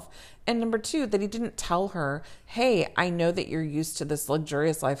yourself. And number two, that he didn't tell her, "Hey, I know that you're used to this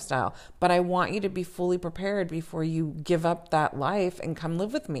luxurious lifestyle, but I want you to be fully prepared before you give up that life and come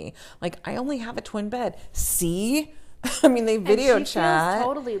live with me. Like, I only have a twin bed. See?" I mean, they video and she chat. feels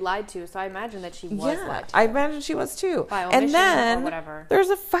totally lied to, so I imagine that she was Yeah, lied to. I imagine she was too. By And omission or then whatever. there's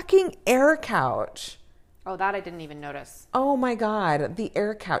a fucking air couch. Oh, that I didn't even notice. Oh my God, the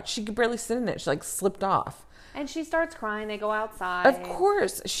air couch. She could barely sit in it. She like slipped off. And she starts crying. They go outside. Of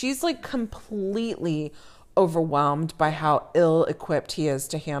course, she's like completely overwhelmed by how ill-equipped he is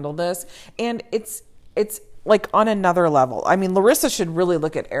to handle this. And it's like on another level. I mean, Larissa should really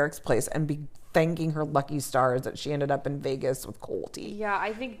look at Eric's place and be thanking her lucky stars that she ended up in Vegas with Colty. Yeah,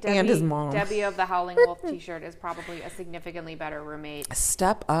 I think And his mom. Debbie of the Howling Wolf t-shirt is probably a significantly better roommate.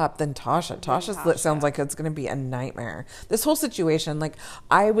 Step up than Tasha. Tasha's Tasha. sounds like it's going to be a nightmare. This whole situation, like,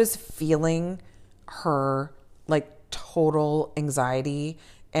 I was feeling her like total anxiety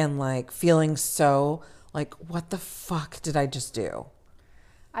and like feeling so like, what the fuck did I just do?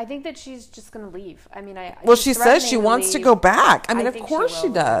 I think that she's just going to leave. I mean, Well, she's she says she threatening wants to leave. go back. I mean, of think course she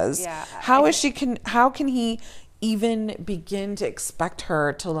will. does. Yeah. How can he even begin to expect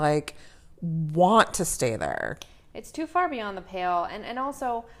her to like want to stay there? It's too far beyond the pale. And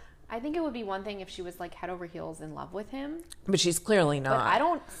also, I think it would be one thing if she was like head over heels in love with him. But she's clearly not. But I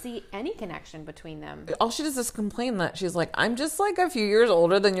don't see any connection between them. All she does is complain that she's like, "I'm just like a few years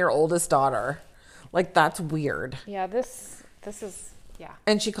older than your oldest daughter." Like, that's weird. Yeah, this is, yeah.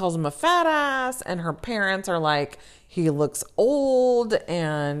 And she calls him a fat ass, and her parents are like, he looks old,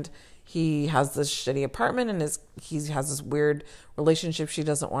 and he has this shitty apartment, and he has this weird relationship she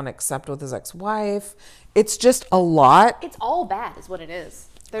doesn't want to accept with his ex-wife. It's just a lot. It's all bad is what it is.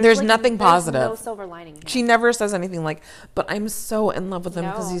 There's like, nothing positive. No silver lining here. She never says anything like, "But I'm so in love with him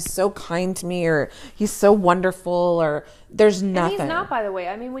because No. he's so kind to me," or "He's so wonderful," or there's nothing. And he's not, by the way.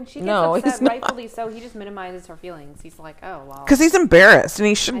 I mean, when she gets No, he's upset, not. rightfully so, he just minimizes her feelings. He's like, oh, well. Because he's embarrassed, and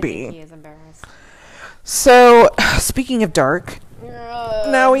he should I be. think he is embarrassed. So, speaking of dark,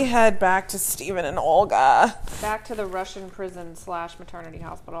 now we head back to Steven and Olga. Back to the Russian prison / maternity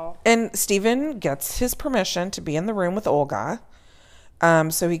hospital. And Steven gets his permission to be in the room with Olga.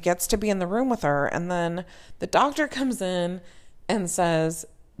 So he gets to be in the room with her. And then the doctor comes in and says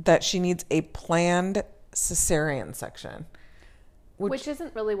that she needs a planned cesarean section. Which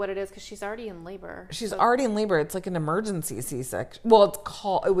isn't really what it is because she's already in labor. She's already in labor. It's like an emergency C-section. Well,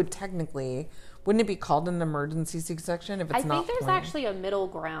 it would technically, wouldn't it be called an emergency C-section if it's I not think there's planned? actually a middle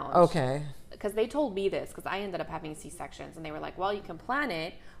ground. Okay. Because they told me this because I ended up having C-sections and they were like, well, you can plan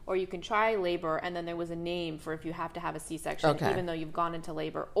it or you can try labor, and then there was a name for if you have to have a C-section Okay. even though you've gone into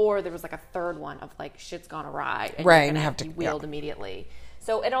labor, or there was like a third one of like shit's gone awry and Right, you're and gonna you have have to to- be wheeled yeah. immediately.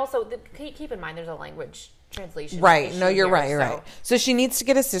 So and also keep in mind there's a language translation Right. issue No, you're here, right. You're right. So she needs to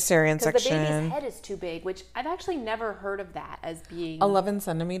get a cesarean because the baby's section. head is too big, which I've actually never heard of that as being 11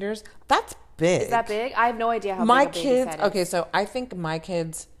 centimeters. That's big. Is that big? I have no idea how My big a baby's kids. head is. Okay, so I think my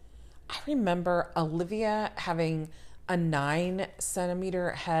kids. I remember Olivia having a 9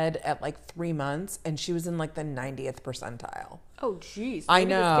 centimeter head at like 3 months, and she was in like the 90th percentile. Oh, jeez. I Maybe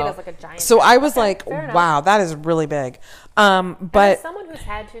know. This kid has like a giant So head. I was Okay, like, fair enough. wow, that is really big. As But someone who's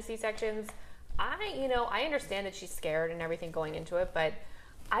had 2 C-sections, I understand that she's scared and everything going into it, but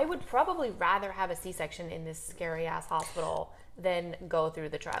I would probably rather have a C-section in this scary ass hospital than go through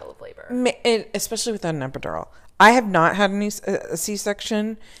the trial of labor. Especially without an epidural. I have not had a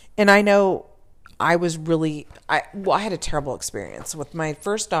C-section, and I know I was really, I had a terrible experience with my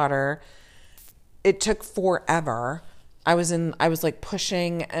first daughter. It took forever. I was like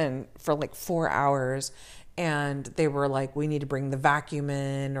pushing and for like 4 hours, and they were like, we need to bring the vacuum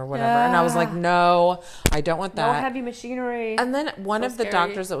in or whatever. And I was like, no, I don't want that. No heavy machinery. And then one of the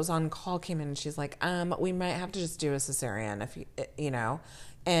doctors that was on call came in, and she's like, we might have to just do a cesarean if you know.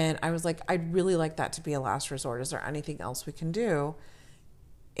 And I was like, I'd really like that to be a last resort. Is there anything else we can do?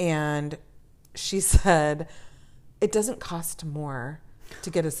 And she said, it doesn't cost more to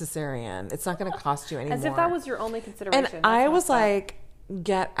get a cesarean. It's not going to cost you anymore. As if that was your only consideration. And I was like,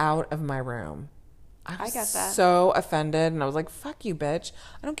 get out of my room. I get that. So offended, and I was like, fuck you, bitch.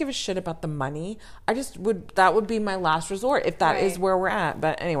 I don't give a shit about the money. That would be my last resort if that is where we're at.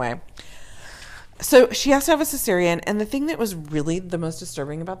 But anyway, so she has to have a cesarean, and the thing that was really the most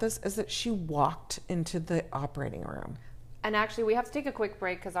disturbing about this is that she walked into the operating room. And actually, we have to take a quick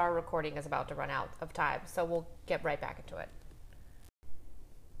break because our recording is about to run out of time, so we'll get right back into it.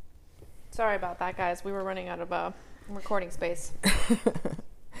 Sorry about that, guys. We were running out of recording space.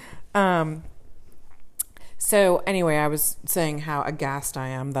 So anyway, I was saying how aghast I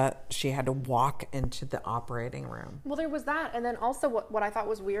am that she had to walk into the operating room. Well, there was that. And then also what I thought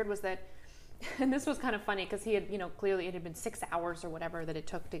was weird was that, and this was kind of funny because he had, clearly it had been 6 hours or whatever that it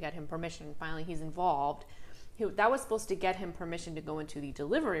took to get him permission. Finally, he's involved. That was supposed to get him permission to go into the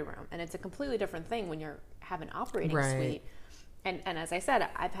delivery room. And it's a completely different thing when you have an operating suite. And as I said,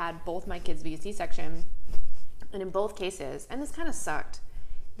 I've had both my kids via C-section. And in both cases, and this kind of sucked,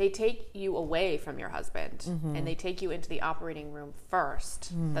 they take you away from your husband and they take you into the operating room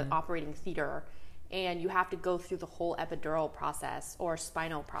first, the operating theater, and you have to go through the whole epidural process or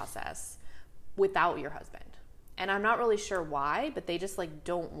spinal process without your husband. And I'm not really sure why, but they just like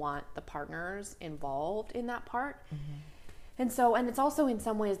don't want the partners involved in that part. And so, and it's also in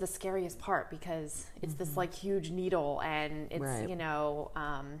some ways the scariest part because it's this like huge needle and it's,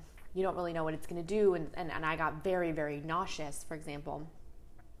 you don't really know what it's going to do. And I got very, very nauseous, for example.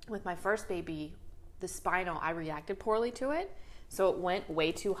 With my first baby, the spinal, I reacted poorly to it. So it went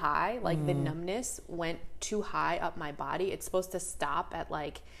way too high. Like the numbness went too high up my body. It's supposed to stop at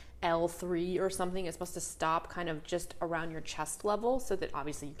like L3 or something. It's supposed to stop kind of just around your chest level so that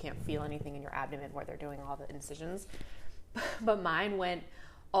obviously you can't feel anything in your abdomen where they're doing all the incisions. But mine went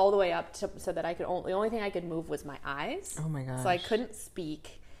all the way up so that the only thing I could move was my eyes. Oh my gosh. So I couldn't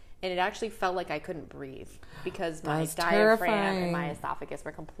speak. And it actually felt like I couldn't breathe because my That's diaphragm terrifying. and my esophagus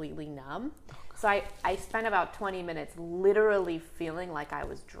were completely numb. So I spent about 20 minutes literally feeling like I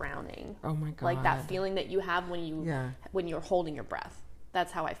was drowning. Oh my God. Like that feeling that you have when you're holding your breath.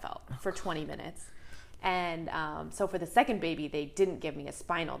 That's how I felt for 20 minutes. And so for the second baby, they didn't give me a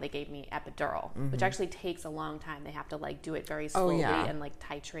spinal. They gave me epidural, which actually takes a long time. They have to like do it very slowly and like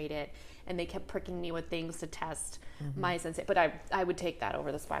titrate it. And they kept pricking me with things to test my sensation. But I would take that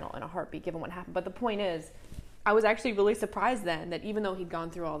over the spinal in a heartbeat, given what happened. But the point is, I was actually really surprised then that even though he'd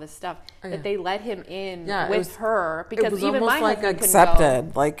gone through all this stuff, that they let him in with her. Because it was even almost my like husband accepted.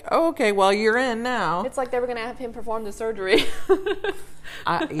 Couldn't go. Like, oh, okay, well, you're in now. It's like they were going to have him perform the surgery.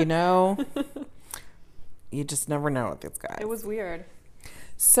 You just never know with these guys. It was weird.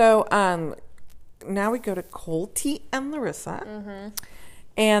 So now we go to Colty and Larissa.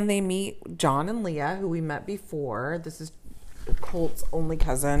 And they meet John and Leah, who we met before. This is Colt's only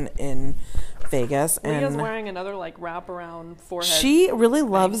cousin in Vegas. Leah's and wearing another like wraparound forehead. she really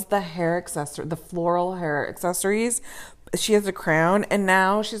loves the hair accessory, the floral hair accessories. She has a crown, and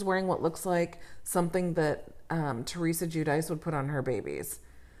now she's wearing what looks like something that Teresa Giudice would put on her babies.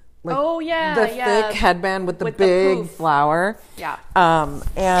 Like the thick headband with the big flower. Yeah.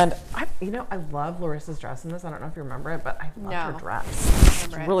 And I love Larissa's dress in this. I don't know if you remember it, but I love her dress.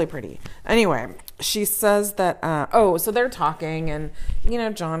 It's really pretty. Anyway, she says that so they're talking, and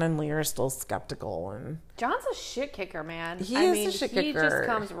John and Leah are still skeptical, and John's a shit kicker, man. He is a shit kicker. He just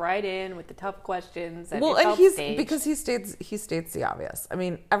comes right in with the tough questions. And because he states the obvious. I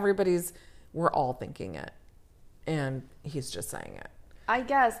mean, we're all thinking it, and he's just saying it. I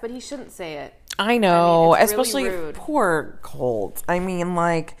guess, but he shouldn't say it. I know, it's especially really rude. Poor Colt. I mean,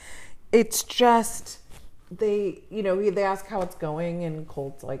 like, it's just they ask how it's going, and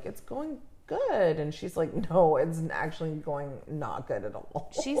Colt's like, it's going good, and she's like, no, it's actually going not good at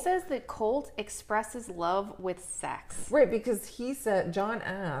all. She says that Colt expresses love with sex, right? Because John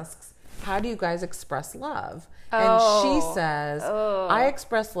asks, how do you guys express love? And she says, I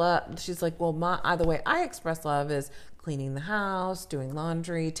express love. She's like, well, the way I express love is cleaning the house, doing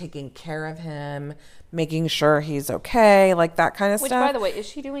laundry, taking care of him, making sure he's okay, like that kind of Which, stuff. by the way, is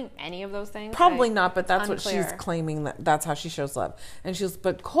she doing any of those things? Probably not, but that's what she's unclear. claiming, that's how she shows love. And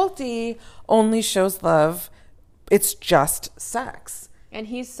but Colty only shows love, it's just sex. And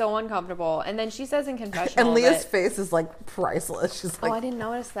he's so uncomfortable. And then she says in confessional And Leah's that, face is like priceless. She's like, oh, I didn't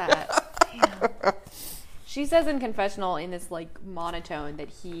notice that. Damn. She says in confessional in this like monotone that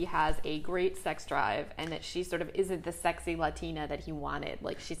he has a great sex drive and that she sort of isn't the sexy Latina that he wanted.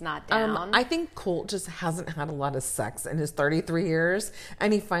 Like she's not down. I think Colt just hasn't had a lot of sex in his 33 years.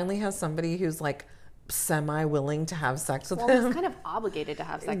 And he finally has somebody who's like semi-willing to have sex with him. He's kind of obligated to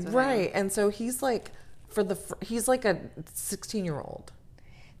have sex with him. Right. And so he's like, he's like a 16-year-old.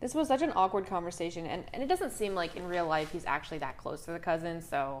 This was such an awkward conversation. And it doesn't seem like in real life he's actually that close to the cousin.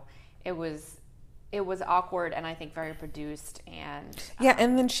 So it was awkward and I think very produced. And yeah,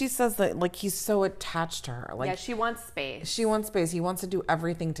 and then she says that like he's so attached to her. Like, yeah, she wants space. She wants space. He wants to do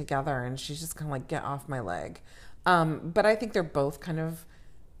everything together, and she's just kind of like, get off my leg. But I think they're both kind of.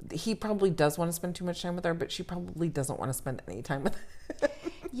 He probably does want to spend too much time with her, but she probably doesn't want to spend any time with him.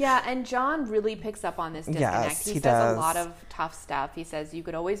 Yeah, and John really picks up on this disconnect. Yes, he he says does. a lot of tough stuff. He says, you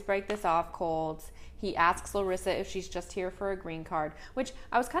could always break this off, Colt. He asks Larissa if she's just here for a green card, which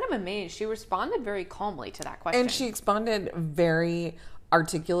I was kind of amazed. She responded very calmly to that question. And she responded very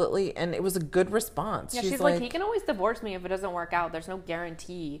articulately, and it was a good response. Yeah, she's like, he can always divorce me if it doesn't work out. There's no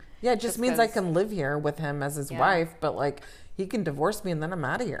guarantee. Yeah, it just means I can live here with him as his wife, but like he can divorce me and then I'm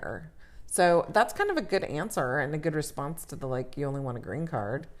out of here. So that's kind of a good answer and a good response to the like, you only want a green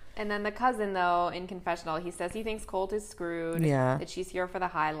card. And then the cousin, though, in confessional, he says he thinks Colt is screwed, that she's here for the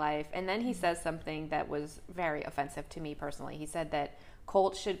high life. And then he says something that was very offensive to me personally. He said that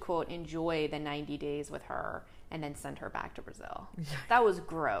Colt should, quote, enjoy the 90 days with her and then send her back to Brazil. That was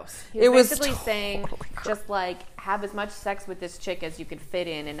gross. He was basically saying, just like, have as much sex with this chick as you could fit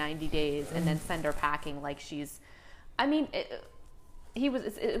in 90 days and then send her packing like she's... I mean... It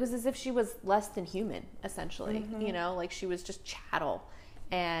was as if she was less than human, essentially. You know, like she was just chattel.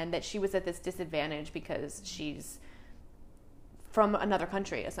 And that she was at this disadvantage because she's from another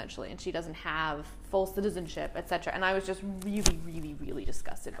country, essentially, and she doesn't have full citizenship, etc. And I was just really, really, really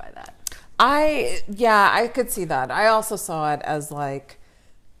disgusted by that. I could see that. I also saw it as like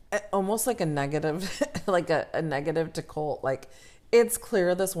almost like a negative, like a negative to Colt. Like, it's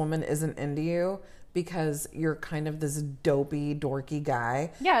clear this woman isn't into you because you're kind of this dopey, dorky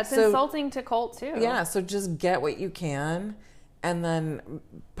guy. Yeah, it's insulting to Colt too. Yeah, so just get what you can and then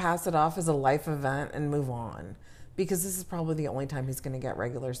pass it off as a life event and move on. Because this is probably the only time he's going to get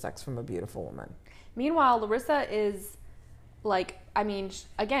regular sex from a beautiful woman. Meanwhile, Larissa is like, I mean,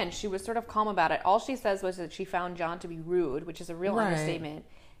 again, she was sort of calm about it. All she says was that she found John to be rude, which is a real understatement.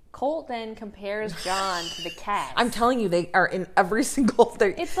 Colt then compares John to the cats. I'm telling you, they are in every single...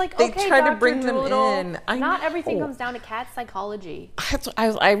 It's like, they okay, try Dr. to bring Doolittle, them in. Not everything comes down to cat psychology.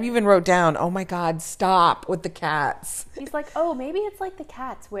 I even wrote down, oh my God, stop with the cats. He's like, oh, maybe it's like the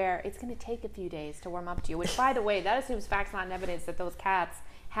cats where it's going to take a few days to warm up to you. Which, by the way, that assumes facts, not evidence that those cats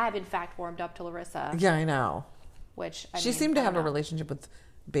have, in fact, warmed up to Larissa. Yeah, I know. Which, she seemed to have a relationship with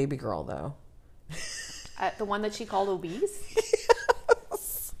Baby Girl, though. The one that she called obese?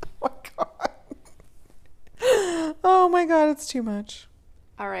 Oh my God, it's too much.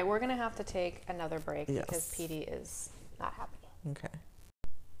 All right, we're going to have to take another break because Petey is not happy. Okay.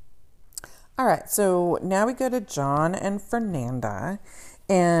 All right, so now we go to John and Fernanda.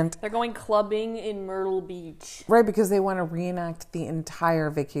 And they're going clubbing in Myrtle Beach. Right, because they want to reenact the entire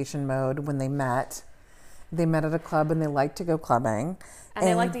vacation mode when they met. They met at a club and they like to go clubbing. And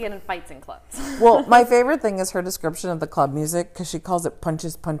they like to get in fights in clubs. Well, my favorite thing is her description of the club music because she calls it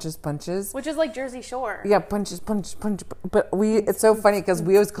punches, punches, punches. Which is like Jersey Shore. Yeah, punches, punch, punch. But it's so funny because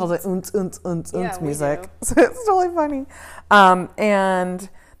we always call it unts, unts, unts, unts music. So it's totally funny. And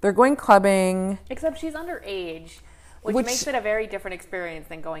they're going clubbing. Except she's underage. Which makes it a very different experience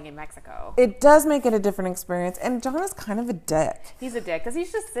than going in Mexico. It does make it a different experience. And John is kind of a dick. He's a dick because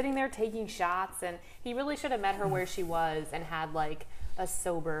he's just sitting there taking shots. And he really should have met her where she was and had like a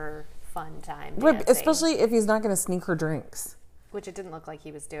sober, fun time dancing. Especially if he's not going to sneak her drinks. Which it didn't look like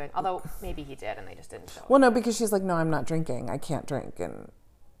he was doing. Although maybe he did and they just didn't show it. Well, no, because she's like, no, I'm not drinking. I can't drink. And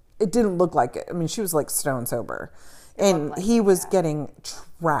it didn't look like it. I mean, she was like stone sober. And he was getting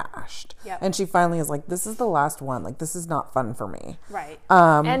trashed. Yep. And she finally is like, this is the last one. Like, this is not fun for me. Right.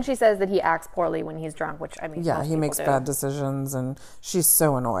 And she says that he acts poorly when he's drunk, which, I mean, yeah, he makes bad decisions, and she's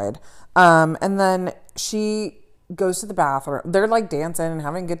so annoyed. And then she goes to the bathroom. They're, like, dancing and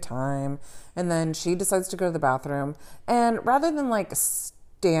having a good time. And then she decides to go to the bathroom. And rather than, like,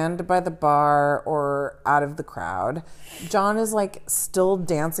 stand by the bar or out of the crowd. John is like still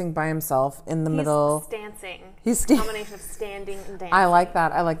dancing by himself in the middle. He's a combination of standing and dancing. I like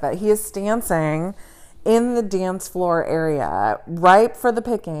that. He is dancing in the dance floor area, ripe for the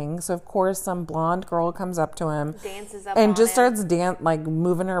picking. So of course some blonde girl comes up to him, dances up and on just him. starts like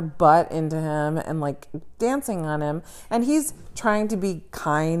moving her butt into him and like dancing on him. And he's trying to be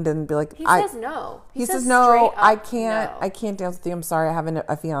kind and be like, He says no. He says no, I can't. can't dance with you. I'm sorry, I have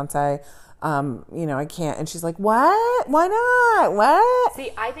a fiance. I can't. And she's like, what? Why not? What? See,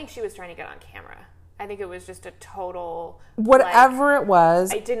 I think she was trying to get on camera. I think it was just a total... Whatever it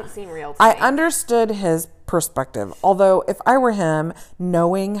was. It didn't seem real to I me. understood his perspective. Although, if I were him,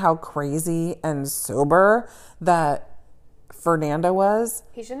 knowing how crazy and sober that Fernanda was...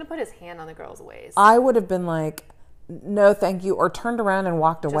 He shouldn't have put his hand on the girl's waist. I would have been like, no, thank you. Or turned around and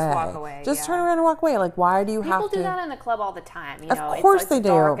walked away. Just walk away, Just yeah. turn around and walk away. Like, why do you have to... People do that in the club all the time. You Of know, course it's they do.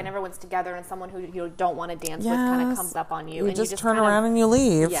 dark and everyone's together and someone who you don't want to dance with kind of Yes. comes up on you. You and just you just turn kind around and you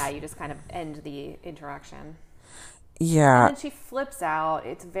leave. Yeah, you just kind of end the interaction. Yeah. And then she flips out.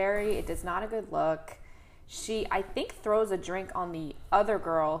 It is not a good look. She, I think, throws a drink on the other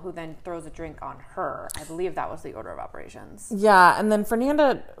girl who then throws a drink on her. I believe that was the order of operations. Yeah, and then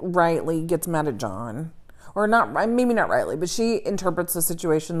Fernanda rightly gets mad at John. Or not, maybe not rightly, but she interprets the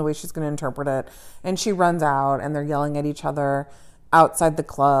situation the way she's going to interpret it. And she runs out and they're yelling at each other outside the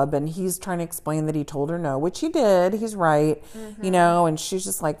club. And he's trying to explain that he told her no, which he did. He's right, and she's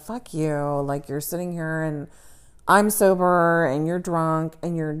just like, fuck you. Like, you're sitting here and I'm sober and you're drunk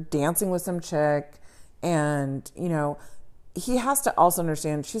and you're dancing with some chick. And, he has to also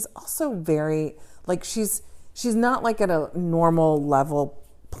understand she's also very, like, she's not like at a normal level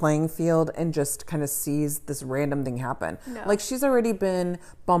playing field and just kind of sees this random thing happen. No. Like, she's already been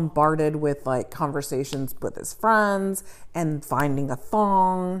bombarded with like conversations with his friends and finding a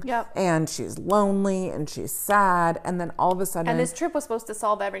thong. Yep. And she's lonely and she's sad. And then all of a sudden... And this trip was supposed to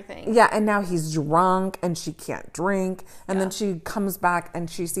solve everything. Yeah, and now he's drunk and she can't drink. And then she comes back and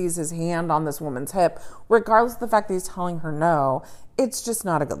she sees his hand on this woman's hip. Regardless of the fact that he's telling her no, it's just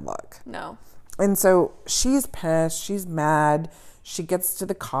not a good look. No. And so she's pissed. She's mad. She gets to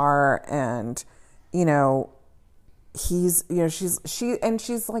the car and, she's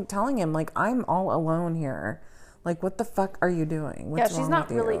like telling him, like, I'm all alone here. Like, what the fuck are you doing? What's she's wrong not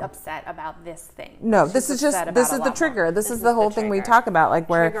with really you? upset about this thing. No, She's this is upset the about a lot trigger. more. This is the whole thing we talk about, like,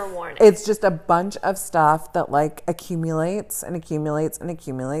 where Trigger warning. it's just a bunch of stuff that like accumulates and accumulates and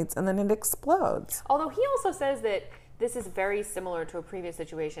accumulates and then it explodes. Although he also says that this is very similar to a previous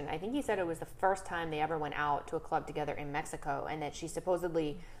situation. I think he said it was the first time they ever went out to a club together in Mexico, and that she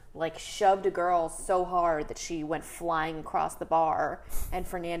supposedly like shoved a girl so hard that she went flying across the bar, and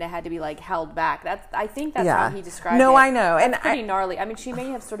Fernanda had to be like held back. I think that's how he described it. No, I know. That's And pretty gnarly. I mean, she may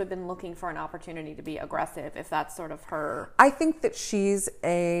have sort of been looking for an opportunity to be aggressive, if that's sort of her. I think that she's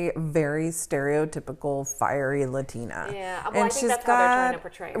a very stereotypical fiery Latina. Yeah, well, and I think that's how they're trying to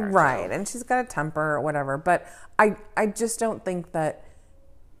portray her. Right, so. and she's got a temper or whatever. But I just don't think that.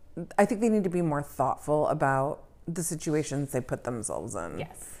 I think they need to be more thoughtful about the situations they put themselves in.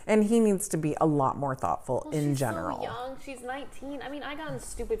 Yes. And he needs to be a lot more thoughtful in general. She's so young. She's 19. I mean, I got in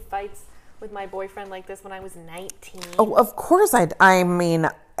stupid fights with my boyfriend like this when I was 19. Oh, of course I mean,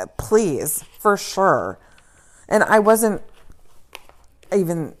 please, for sure. And I wasn't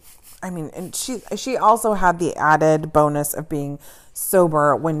even, and she also had the added bonus of being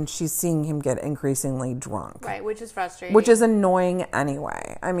sober when she's seeing him get increasingly drunk. Right, which is frustrating. Which is annoying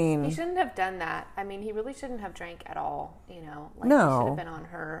anyway. I mean... He shouldn't have done that. I mean, he really shouldn't have drank at all, Like, no. He should have been on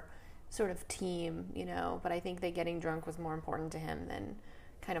her sort of team, But I think that getting drunk was more important to him than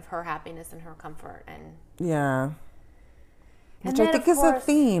kind of her happiness and her comfort. And yeah. Which then, I think of is a course,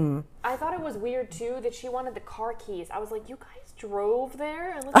 theme. I thought it was weird, too, that she wanted the car keys. I was like, you guys drove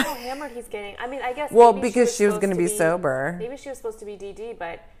there? And look how hammered he's getting. I mean, I guess... Well, because she was going to be sober. Maybe she was supposed to be DD,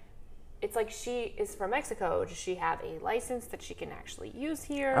 but it's like she is from Mexico. Does she have a license that she can actually use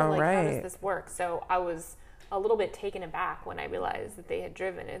here? Oh, like, right. how does this work? So I was a little bit taken aback when I realized that they had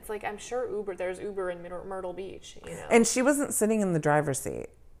driven. It's like, I'm sure there's Uber in Myrtle Beach, And she wasn't sitting in the driver's seat.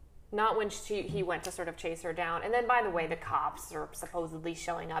 Not when he went to sort of chase her down. And then, by the way, the cops are supposedly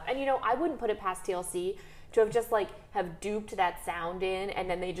showing up. And, I wouldn't put it past TLC to have just, have duped that sound in, and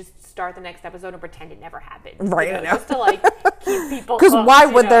then they just start the next episode and pretend it never happened. Right. Just to, keep people Because hooked, why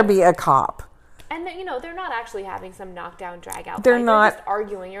would there be a cop? And, they're not actually having some knockdown, drag-out They're fight. not. They're just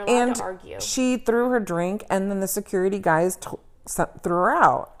arguing. You're allowed to argue. She threw her drink, and then the security guys threw her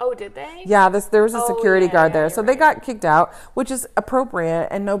out. Oh, did they? Yeah, there was a security guard there. So they right. got kicked out, which is appropriate,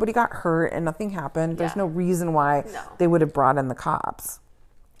 and nobody got hurt, and nothing happened. There's no reason why they would have brought in the cops.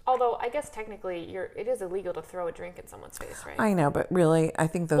 Although I guess technically it is illegal to throw a drink in someone's face, right? I know, but really, I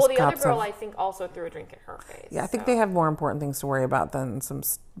think those Well, the other cops girl, I think, also threw a drink in her face. Yeah, I think they have more important things to worry about than some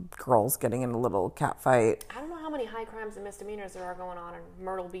girls getting in a little cat fight. I don't know how many high crimes and misdemeanors there are going on in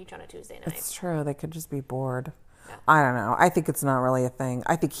Myrtle Beach on a Tuesday night. It's true. They could just be bored. Yeah. I don't know. I think it's not really a thing.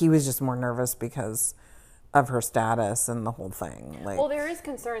 I think he was just more nervous because of her status and the whole thing. Like, well, there is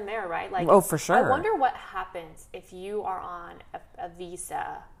concern there, right? Like, oh, for sure. I wonder what happens if you are on a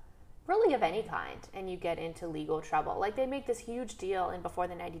visa, really of any kind, and you get into legal trouble. Like, they make this huge deal in Before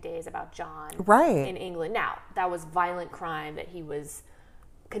the 90 Days about John in England. Now, that was violent crime that he was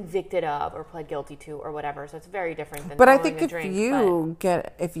convicted of or pled guilty to or whatever, so it's very different than But I throwing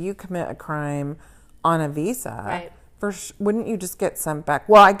think if you commit a crime on a visa, right. Wouldn't you just get sent back?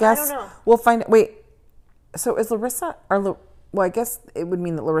 Well, I guess I don't know. We'll find. Wait, so is Larissa well, I guess it would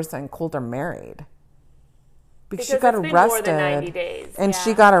mean that Larissa and Colt are married. Because she got it's been arrested. More than 90 days. And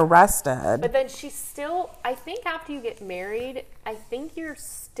she got arrested. But then she's still, I think after you get married, I think you're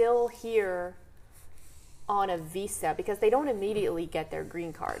still here on a visa because they don't immediately get their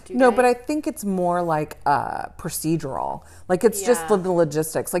green card, do No, they? but I think it's more like procedural. Like, it's just the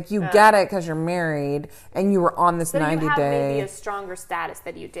logistics. Like, you get it because you're married and you were on this 90-day. So you have maybe a stronger status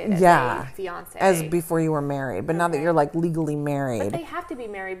than you did as a fiance. As before you were married. But now that you're, like, legally married. But they have to be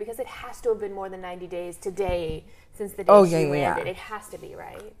married because it has to have been more than 90 days today since the day she landed. It has to be,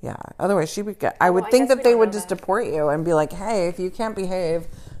 right? Yeah. Otherwise, she would get... I would think that they would just deport you and be like, hey, if you can't behave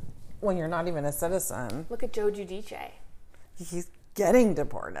when you're not even a citizen. Look at Joe Giudice. He's getting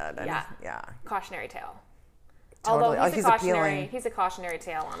deported. And yeah. Cautionary tale. Totally. Although he's a cautionary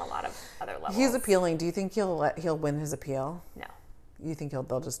tale on a lot of other levels. He's appealing. Do you think he'll win his appeal? No. You think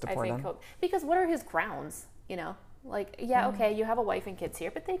they'll just deport him? Because what are his grounds? You know, like, okay, you have a wife and kids here,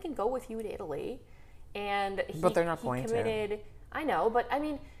 but they can go with you to Italy, and but they're not going to. I know, but I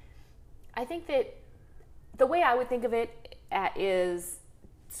mean, I think that the way I would think of it is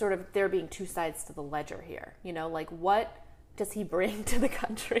sort of there being two sides to the ledger here. You know, like, what does he bring to the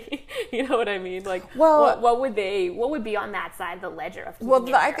country? You know what I mean? Like, what would be on that side of the ledger of keeping him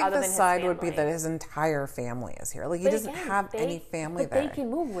here, I think the side would be that his entire family is here. Like, he doesn't have any family there. But they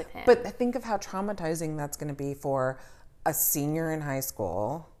can move with him. But think of how traumatizing that's going to be for a senior in high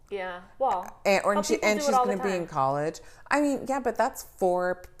school. Yeah, well, and she's going to be in college. I mean, yeah, but that's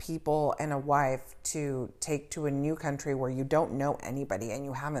 4 people and a wife to take to a new country where you don't know anybody and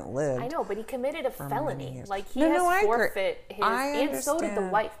you haven't lived. I know, but he committed a felony. Like, he has forfeit his, and so did the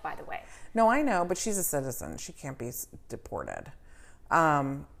wife, by the way. No, I know, but she's a citizen. She can't be deported.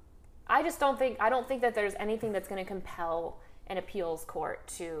 I don't think that there's anything that's going to compel an appeals court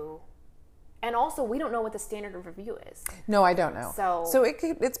to. And also, we don't know what the standard of review is. No, I don't know. So it's possible. It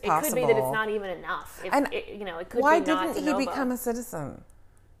could be that it's not even enough. It could why be not didn't he become a citizen?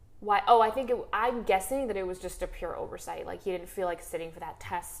 Why? Oh, I'm guessing that it was just a pure oversight. Like, he didn't feel like sitting for that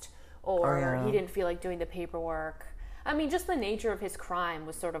test, or he didn't feel like doing the paperwork. I mean, just the nature of his crime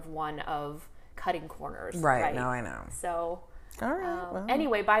was sort of one of cutting corners. Right. No, I know. So, all right.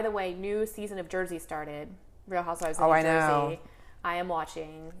 Anyway, by the way, new season of Jersey started. Real Housewives of New Jersey. Know. I am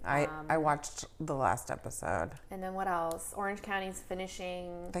watching. I watched the last episode. And then what else? Orange County's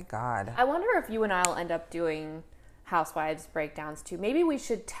finishing. Thank God. I wonder if you and I will end up doing Housewives breakdowns too. Maybe we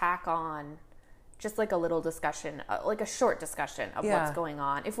should tack on just like a little discussion, like a short discussion of what's going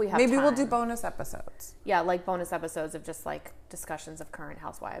on if we have time. We'll do bonus episodes. Yeah, like bonus episodes of just like discussions of current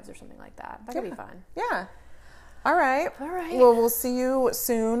Housewives or something like that. That could be fun. Yeah. All right. Well, we'll see you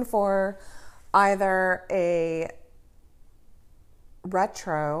soon for either a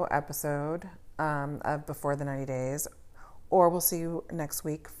retro episode of Before the 90 Days, or we'll see you next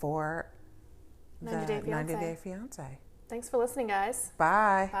week for the 90 Day Fiance. Thanks for listening, guys.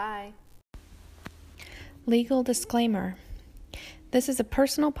 Bye. Bye. Legal disclaimer. This is a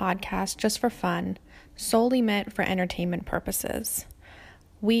personal podcast just for fun, solely meant for entertainment purposes.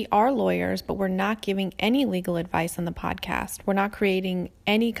 We are lawyers, but we're not giving any legal advice on the podcast. We're not creating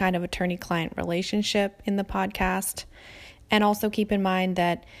any kind of attorney-client relationship in the podcast. And also keep in mind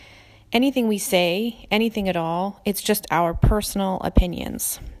that anything we say, anything at all, it's just our personal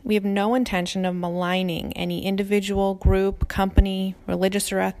opinions. We have no intention of maligning any individual, group, company,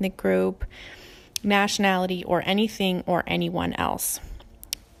 religious or ethnic group, nationality, or anything or anyone else.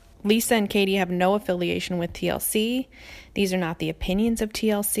 Lisa and Katie have no affiliation with TLC. These are not the opinions of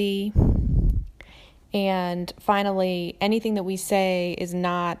TLC. And finally, anything that we say is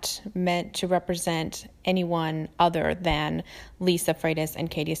not meant to represent anyone other than Lisa Freitas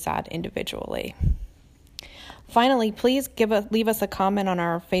and Katie Assad individually. Finally, please leave us a comment on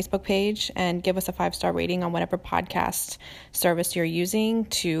our Facebook page and give us a 5-star rating on whatever podcast service you're using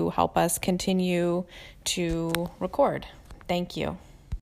to help us continue to record. Thank you.